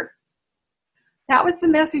Savior. That was the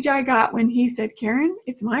message I got when he said, Karen,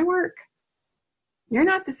 it's my work. You're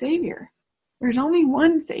not the Savior. There's only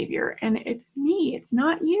one Savior, and it's me. It's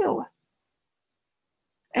not you.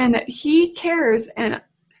 And that he cares and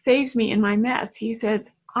saves me in my mess. He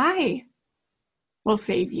says, I will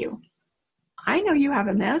save you. I know you have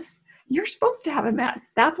a mess. You're supposed to have a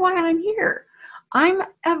mess. That's why I'm here. I'm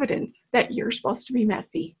evidence that you're supposed to be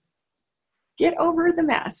messy. Get over the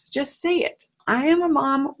mess. Just say it. I am a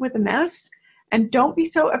mom with a mess, and don't be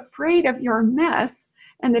so afraid of your mess,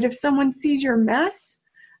 and that if someone sees your mess,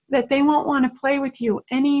 that they won't want to play with you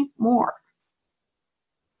anymore.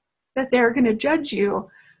 That they're going to judge you.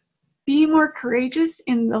 Be more courageous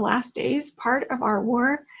in the last days. Part of our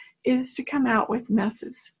war is to come out with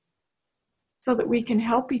messes so that we can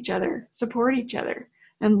help each other, support each other,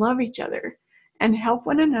 and love each other, and help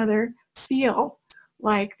one another feel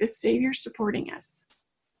like the Savior supporting us.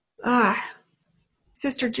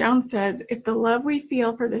 Sister Joan says, if the love we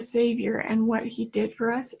feel for the Savior and what he did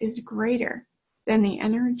for us is greater than the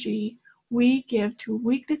energy we give to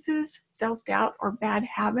weaknesses, self-doubt, or bad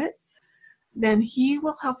habits, then he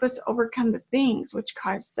will help us overcome the things which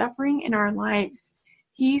cause suffering in our lives.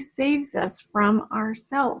 He saves us from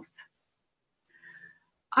ourselves.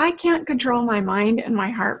 I can't control my mind and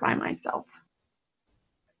my heart by myself.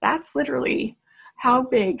 That's literally how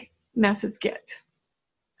big messes get.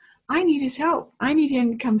 I need his help. I need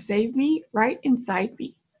him to come save me right inside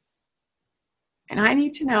me. And I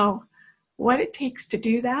need to know what it takes to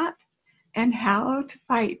do that and how to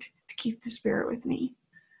fight to keep the Spirit with me.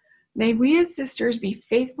 May we as sisters be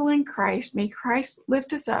faithful in Christ. May Christ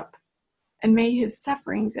lift us up. And may his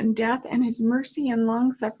sufferings and death and his mercy and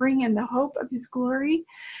long suffering and the hope of his glory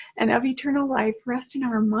and of eternal life rest in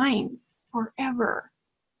our minds forever.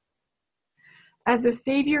 As the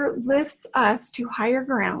Savior lifts us to higher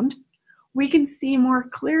ground, we can see more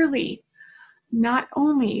clearly not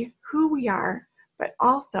only who we are, but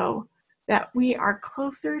also that we are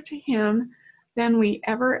closer to him than we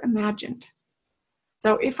ever imagined.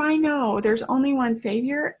 So if I know there's only one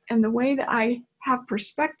Savior, and the way that I have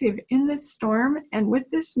perspective in this storm and with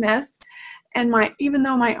this mess, and even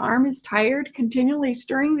though my arm is tired, continually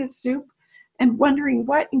stirring this soup and wondering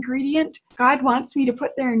what ingredient God wants me to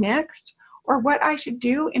put there next, or what I should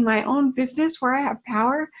do in my own business where I have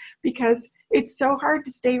power, because it's so hard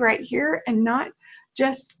to stay right here and not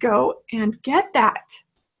just go and get that.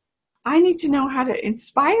 I need to know how to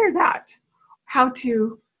inspire that, how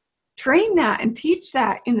to train that and teach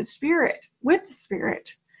that in the Spirit, with the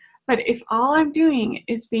Spirit. But if all I'm doing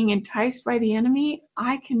is being enticed by the enemy,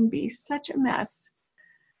 I can be such a mess.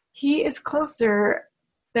 He is closer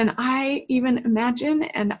than I even imagine,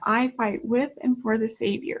 and I fight with and for the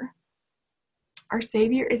Savior. Our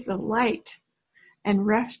Savior is the light and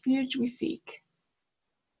refuge we seek.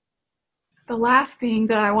 The last thing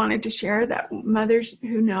that I wanted to share that mothers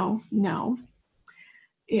who know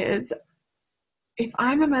is, if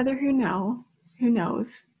I'm a mother who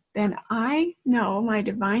knows, then I know my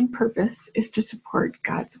divine purpose is to support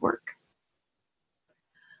God's work.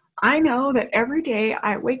 I know that every day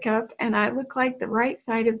I wake up and I look like the right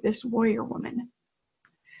side of this warrior woman.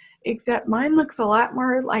 Except mine looks a lot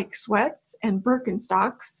more like sweats and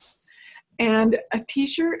Birkenstocks and a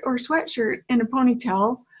t-shirt or sweatshirt and a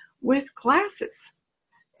ponytail with glasses.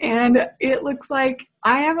 And it looks like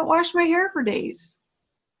I haven't washed my hair for days.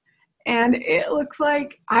 And it looks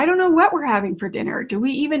like I don't know what we're having for dinner. Do we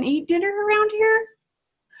even eat dinner around here?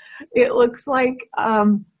 It looks like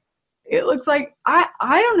I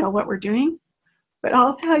don't know what we're doing, but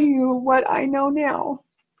I'll tell you what I know now.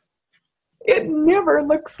 It never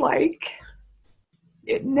looks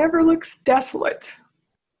desolate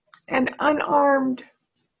and unarmed.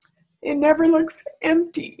 It never looks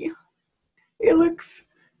empty. It looks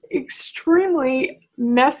extremely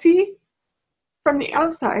messy from the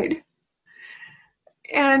outside.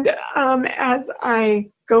 And as I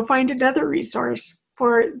go find another resource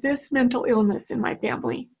for this mental illness in my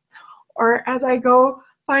family, or as I go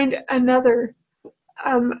find another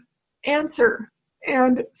answer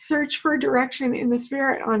and search for direction in the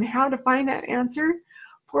Spirit on how to find that answer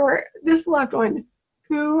for this loved one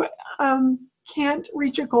who can't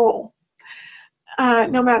reach a goal,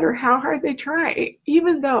 no matter how hard they try,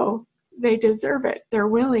 even though they deserve it, they're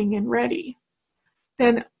willing and ready,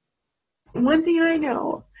 then one thing I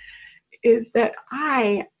know is that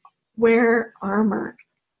I wear armor.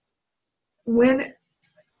 When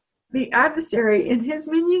the adversary and his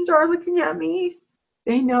minions are looking at me,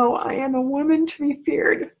 they know I am a woman to be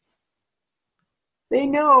feared. They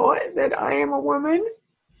know that I am a woman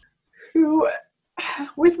who,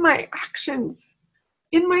 with my actions,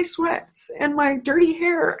 in my sweats and my dirty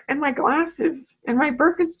hair and my glasses and my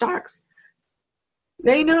Birkenstocks,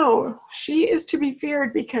 they know she is to be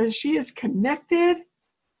feared because she is connected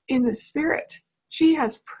in the Spirit. She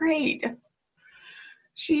has prayed.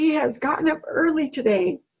 She has gotten up early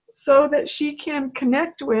today so that she can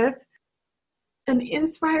connect with an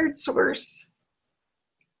inspired source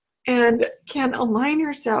and can align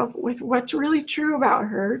herself with what's really true about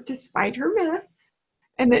her despite her mess,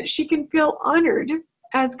 and that she can feel honored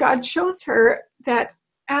as God shows her that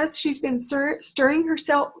as she's been stirring her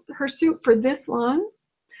soup for this long,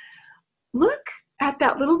 look at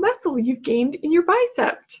that little muscle you've gained in your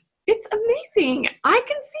bicep. It's amazing. I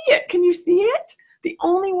can see it. Can you see it? The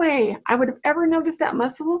only way I would have ever noticed that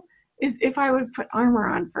muscle is if I would put armor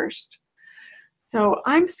on first. So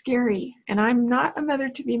I'm scary, and I'm not a mother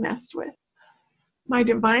to be messed with. My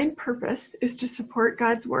divine purpose is to support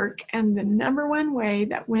God's work, and the number one way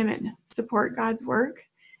that women support God's work,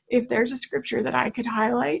 if there's a scripture that I could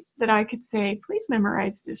highlight, that I could say, please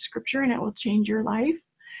memorize this scripture and it will change your life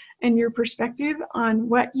and your perspective on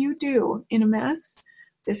what you do in a mess,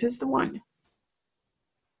 this is the one.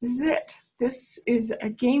 This is it. This is a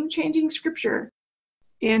game-changing scripture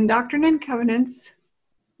in Doctrine and Covenants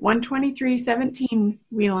 123:17,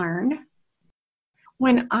 we learn,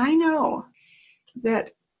 when I know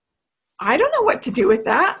that I don't know what to do with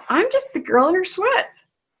that, I'm just the girl in her sweats.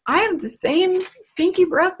 I have the same stinky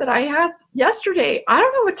breath that I had yesterday. I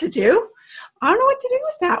don't know what to do. I don't know what to do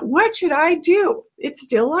with that. What should I do? It's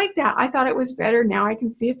still like that. I thought it was better. Now I can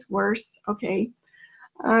see it's worse. Okay.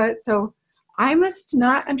 So I must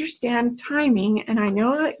not understand timing, and I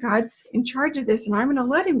know that God's in charge of this, and I'm going to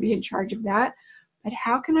let him be in charge of that. But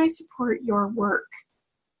how can I support your work?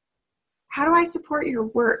 How do I support your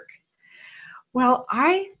work? Well,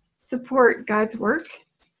 I support God's work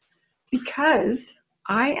because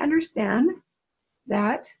I understand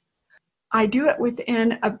that I do it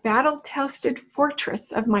within a battle-tested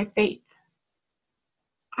fortress of my faith.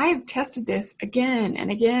 I have tested this again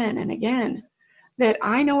and again and again, that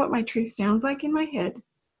I know what my truth sounds like in my head.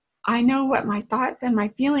 I know what my thoughts and my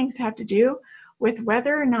feelings have to do with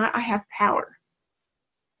whether or not I have power.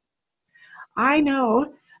 I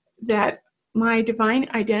know that my divine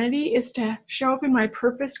identity is to show up in my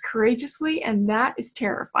purpose courageously, and that is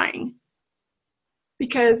terrifying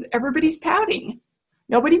because everybody's pouting.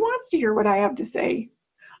 Nobody wants to hear what I have to say.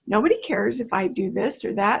 Nobody cares if I do this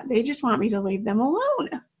or that. They just want me to leave them alone.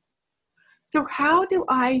 So how do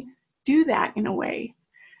I do that in a way?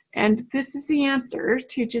 And this is the answer: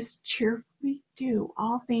 to just cheerfully do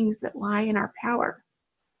all things that lie in our power.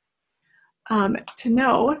 To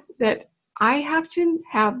know that I have to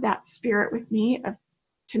have that spirit with me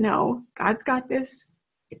to know God's got this.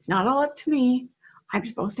 It's not all up to me. I'm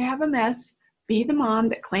supposed to have a mess. Be the mom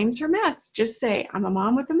that claims her mess. Just say, I'm a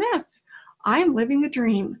mom with a mess. I am living the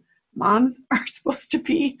dream. Moms are supposed to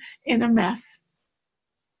be in a mess.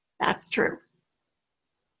 That's true.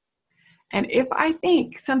 And if I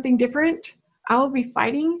think something different, I will be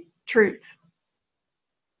fighting truth.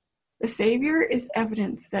 The Savior is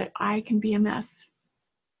evidence that I can be a mess.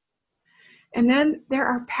 And then there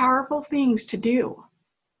are powerful things to do.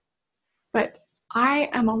 But I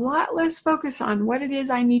am a lot less focused on what it is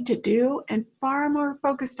I need to do and far more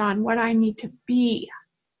focused on what I need to be,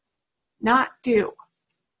 not do.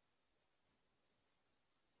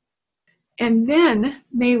 And then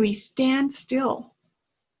may we stand still.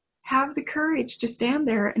 Have the courage to stand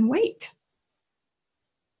there and wait.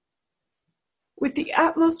 With the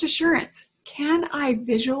utmost assurance, can I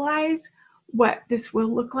visualize what this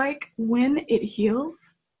will look like when it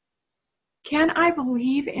heals? Can I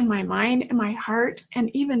believe in my mind and my heart and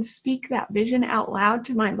even speak that vision out loud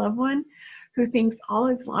to my loved one who thinks all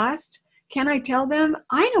is lost? Can I tell them,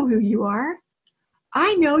 I know who you are.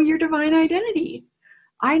 I know your divine identity.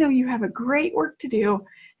 I know you have a great work to do,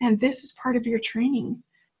 and this is part of your training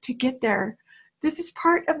to get there. This is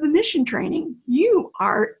part of the mission training. You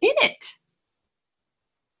are in it.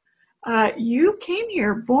 You came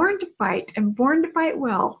here born to fight and born to fight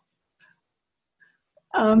well.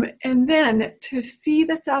 And then to see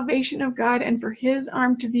the salvation of God and for his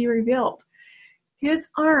arm to be revealed. His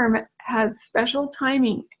arm has special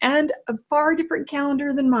timing and a far different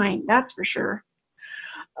calendar than mine, that's for sure.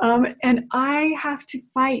 And I have to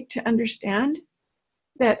fight to understand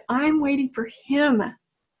that I'm waiting for him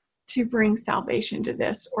to bring salvation to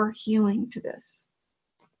this or healing to this.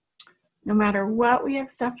 No matter what we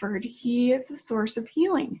have suffered, he is the source of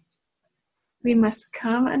healing. We must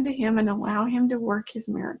come unto him and allow him to work his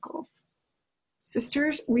miracles.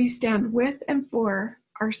 Sisters, we stand with and for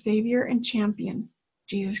our Savior and champion,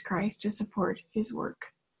 Jesus Christ, to support his work.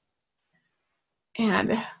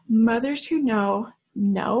 And mothers who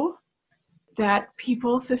know that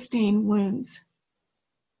people sustain wounds.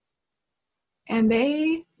 And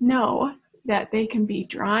they know that they can be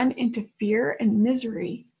drawn into fear and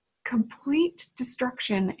misery, complete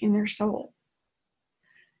destruction in their soul,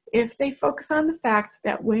 if they focus on the fact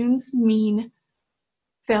that wounds mean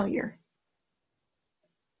failure.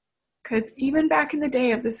 Because even back in the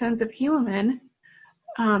day of the sons of Helaman,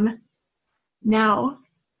 now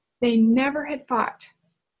they never had fought,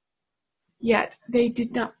 yet they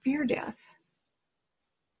did not fear death.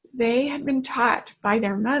 They had been taught by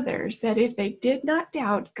their mothers that if they did not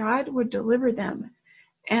doubt, God would deliver them.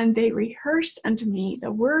 And they rehearsed unto me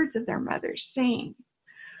the words of their mothers, saying,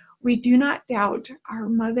 we do not doubt, our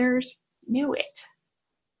mothers knew it.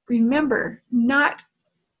 Remember, not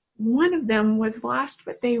one of them was lost,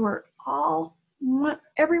 but they were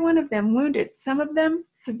every one of them wounded, some of them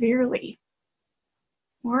severely.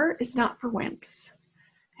 War is not for wimps.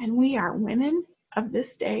 And we are women of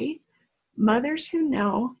this day, mothers who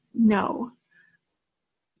know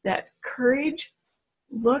that courage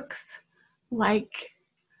looks like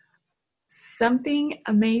something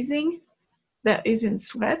amazing that is in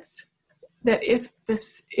sweats, that if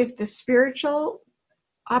the spiritual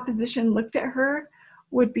opposition looked at her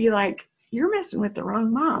would be like, you're messing with the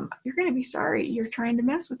wrong mom. You're going to be sorry. You're trying to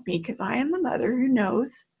mess with me because I am the mother who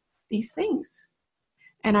knows these things.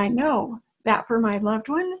 And I know that for my loved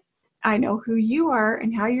one, I know who you are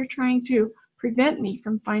and how you're trying to prevent me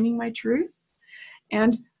from finding my truth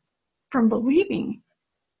and from believing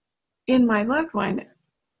in my loved one.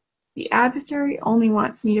 The adversary only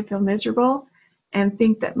wants me to feel miserable and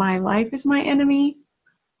think that my life is my enemy.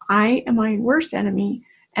 I am my worst enemy,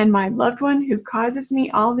 and my loved one who causes me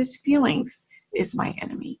all these feelings is my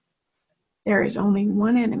enemy. There is only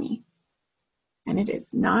one enemy, and it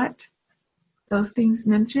is not those things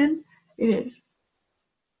mentioned. It is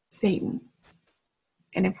Satan.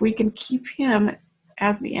 And if we can keep him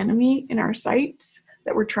as the enemy in our sights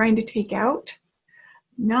that we're trying to take out,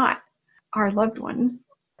 not our loved one,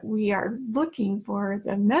 we are looking for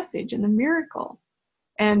the message and the miracle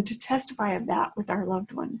and to testify of that with our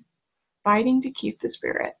loved one, fighting to keep the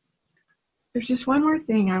spirit. There's just one more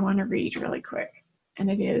thing I want to read really quick, and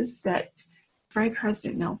it is that by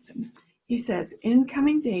President Nelson. He says, in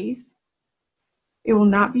coming days, it will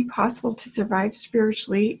not be possible to survive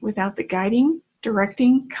spiritually without the guiding,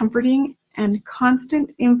 directing, comforting, and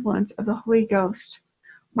constant influence of the Holy Ghost.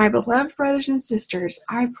 My beloved brothers and sisters,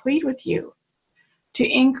 I plead with you to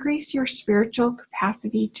increase your spiritual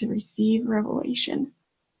capacity to receive revelation.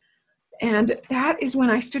 And that is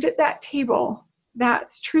when I stood at that table.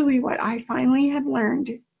 That's truly what I finally had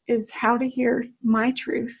learned, is how to hear my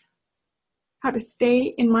truth, how to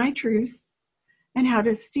stay in my truth, and how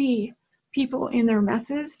to see people in their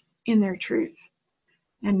messes, in their truth,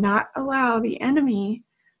 and not allow the enemy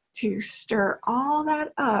to stir all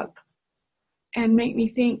that up and make me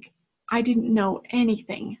think I didn't know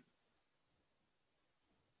anything.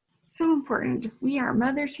 So important. We are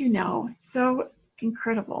mothers who know. It's so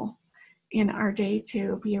incredible in our day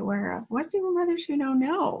to be aware of, what do mothers who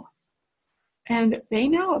know? And they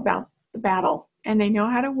know about the battle, and they know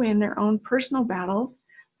how to win their own personal battles,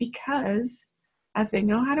 because as they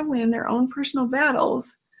know how to win their own personal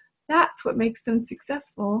battles, that's what makes them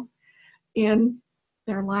successful in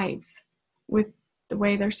their lives with the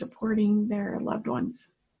way they're supporting their loved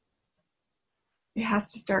ones. It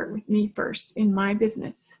has to start with me first in my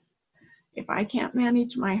business. If I can't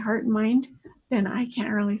manage my heart and mind, then I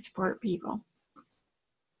can't really support people.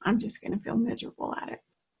 I'm just going to feel miserable at it.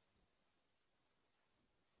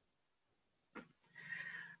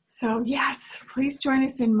 So yes, please join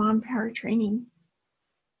us in Mom Power Training.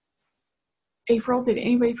 April, did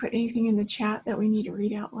anybody put anything in the chat that we need to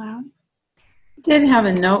read out loud? I did have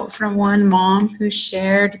a note from one mom who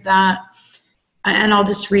shared that, and I'll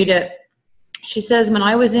just read it. She says, when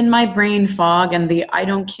I was in my brain fog and the I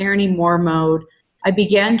don't care anymore mode, I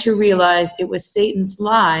began to realize it was Satan's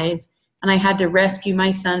lies, and I had to rescue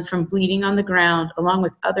my son from bleeding on the ground along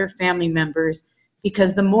with other family members,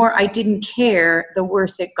 because the more I didn't care, the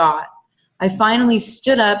worse it got. I finally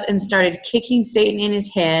stood up and started kicking Satan in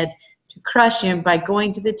his head to crush him by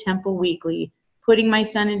going to the temple weekly, putting my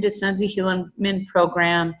son into Sons of Helaman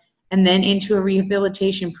program, and then into a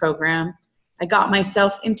rehabilitation program. I got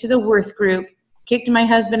myself into the Worth group, kicked my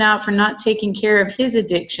husband out for not taking care of his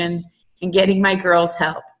addictions, and getting my girls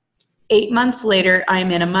help. 8 months later, I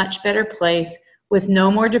am in a much better place with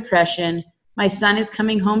no more depression. My son is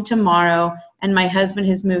coming home tomorrow, and my husband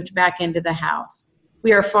has moved back into the house.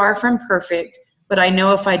 We are far from perfect, but I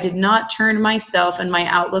know if I did not turn myself and my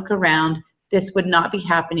outlook around, this would not be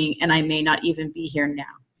happening, and I may not even be here now.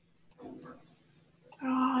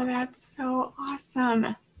 Oh, that's so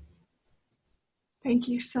awesome. Thank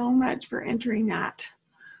you so much for entering that.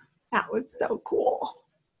 That was so cool.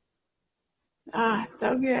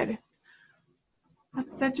 So good.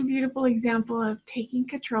 That's such a beautiful example of taking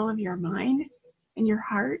control of your mind and your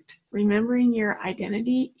heart, remembering your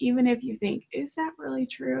identity, even if you think, is that really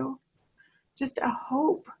true? Just a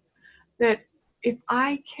hope that if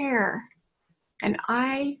I care and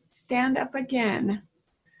I stand up again,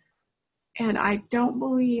 and I don't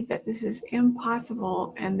believe that this is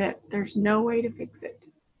impossible and that there's no way to fix it,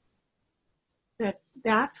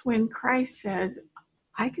 that's when Christ says,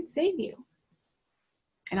 I can save you.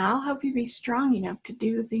 And I'll help you be strong enough to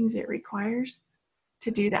do the things it requires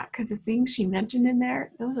to do that. Because the things she mentioned in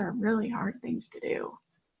there, those are really hard things to do.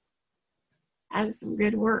 That is some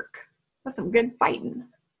good work. That's some good fighting.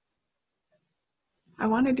 I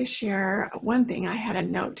wanted to share one thing I had a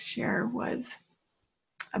note to share was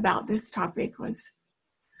about this topic was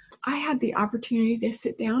I had the opportunity to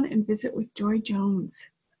sit down and visit with Joy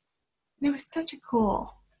Jones. And it was such a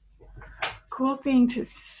cool thing to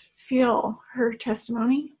feel her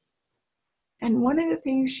testimony. And one of the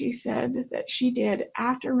things she said that she did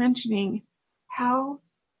after mentioning how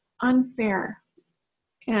unfair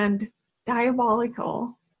and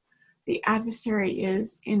diabolical the adversary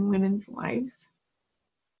is in women's lives,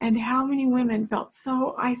 and how many women felt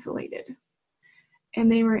so isolated,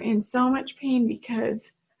 and they were in so much pain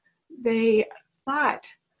because they thought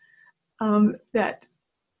that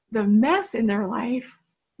the mess in their life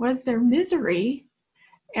was their misery,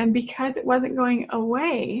 and because it wasn't going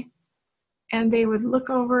away, and they would look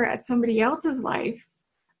over at somebody else's life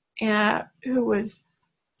who was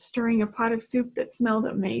stirring a pot of soup that smelled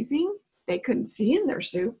amazing. They couldn't see in their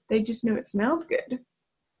soup. They just knew it smelled good.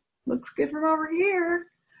 Looks good from over here.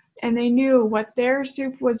 And they knew what their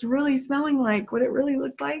soup was really smelling like, what it really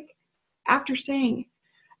looked like, after saying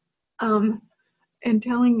and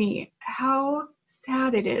telling me how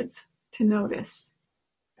sad it is to notice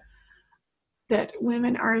that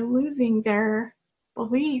women are losing their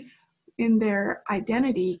belief in their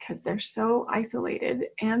identity because they're so isolated,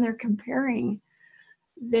 and they're comparing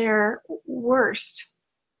their worst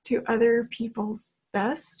to other people's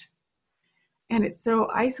best. And it's so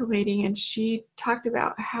isolating. And she talked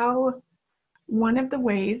about how one of the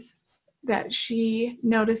ways that she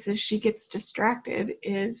notices she gets distracted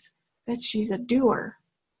is that she's a doer.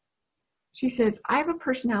 She says, I have a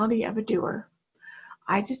personality of a doer.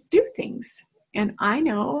 I just do things. And I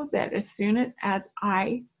know that as soon as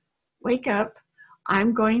I wake up,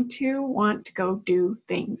 I'm going to want to go do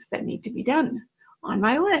things that need to be done on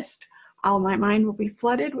my list. My mind will be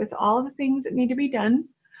flooded with all the things that need to be done,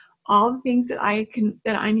 all the things that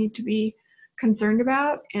I need to be concerned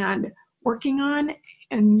about and working on.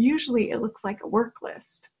 And usually it looks like a work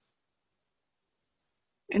list.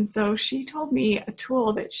 And so she told me a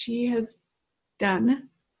tool that she has done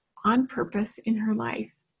on purpose in her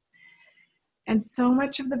life. And so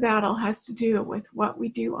much of the battle has to do with what we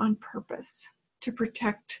do on purpose to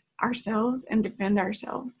protect ourselves and defend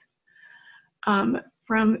ourselves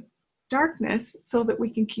from darkness, so that we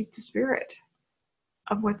can keep the spirit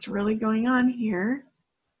of what's really going on here.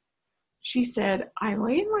 She said, I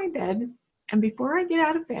lay in my bed, and before I get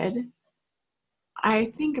out of bed,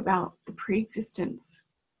 I think about the pre-existence.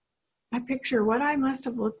 I picture what I must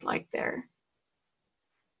have looked like there,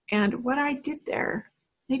 and what I did there,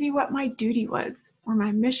 maybe what my duty was, or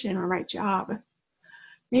my mission, or my job,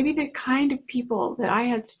 maybe the kind of people that I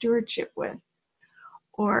had stewardship with,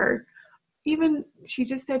 or even, she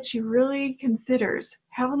just said she really considers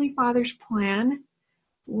Heavenly Father's plan,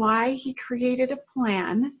 why He created a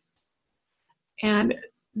plan. And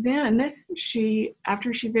then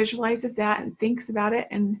after she visualizes that and thinks about it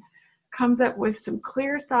and comes up with some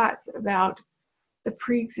clear thoughts about the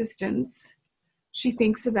pre-existence, she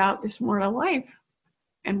thinks about this mortal life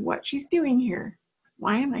and what she's doing here.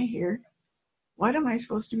 Why am I here? What am I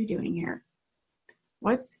supposed to be doing here?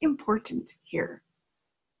 What's important here?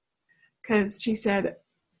 Because she said,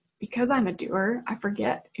 because I'm a doer, I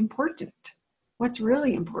forget important. What's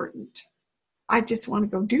really important? I just want to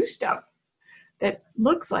go do stuff that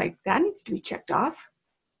looks like that needs to be checked off.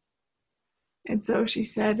 And so she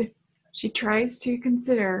said she tries to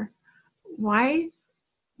consider why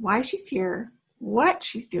she's here, what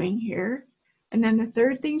she's doing here. And then the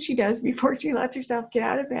third thing she does before she lets herself get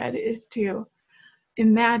out of bed is to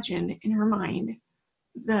imagine in her mind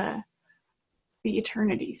the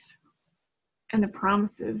eternities and the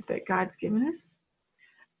promises that God's given us.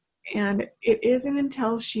 And it isn't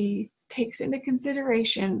until she takes into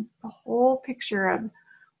consideration the whole picture of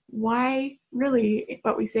why, really,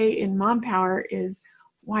 what we say in Mom Power is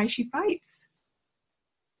why she fights,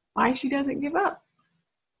 why she doesn't give up.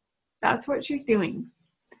 That's what she's doing.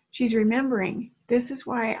 She's remembering, this is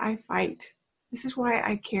why I fight. This is why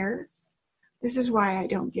I care. This is why I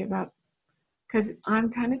don't give up. Because I'm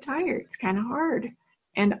kind of tired. It's kind of hard.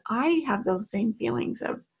 And I have those same feelings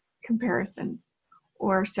of comparison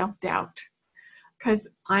or self-doubt, because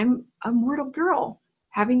I'm a mortal girl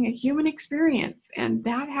having a human experience, and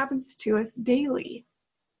that happens to us daily.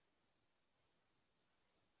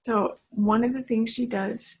 So one of the things she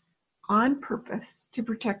does on purpose to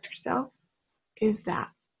protect herself is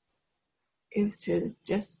to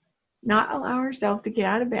just not allow herself to get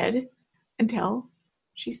out of bed until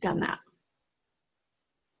she's done that.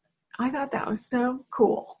 I thought that was so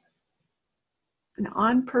cool. An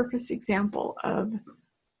on-purpose example of,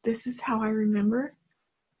 this is how I remember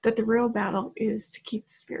that the real battle is to keep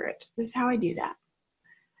the spirit. This is how I do that.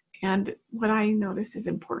 And what I notice is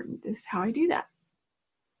important. This is how I do that.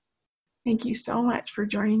 Thank you so much for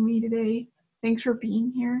joining me today. Thanks for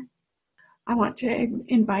being here. I want to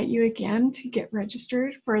invite you again to get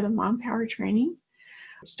registered for the Mom Power training.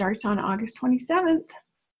 It starts on August 27th.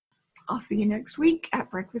 I'll see you next week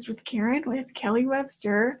at Breakfast with Karen with Kelly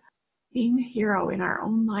Webster. being the hero in our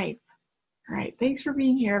own life. All right. Thanks for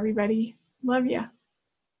being here, everybody. Love you.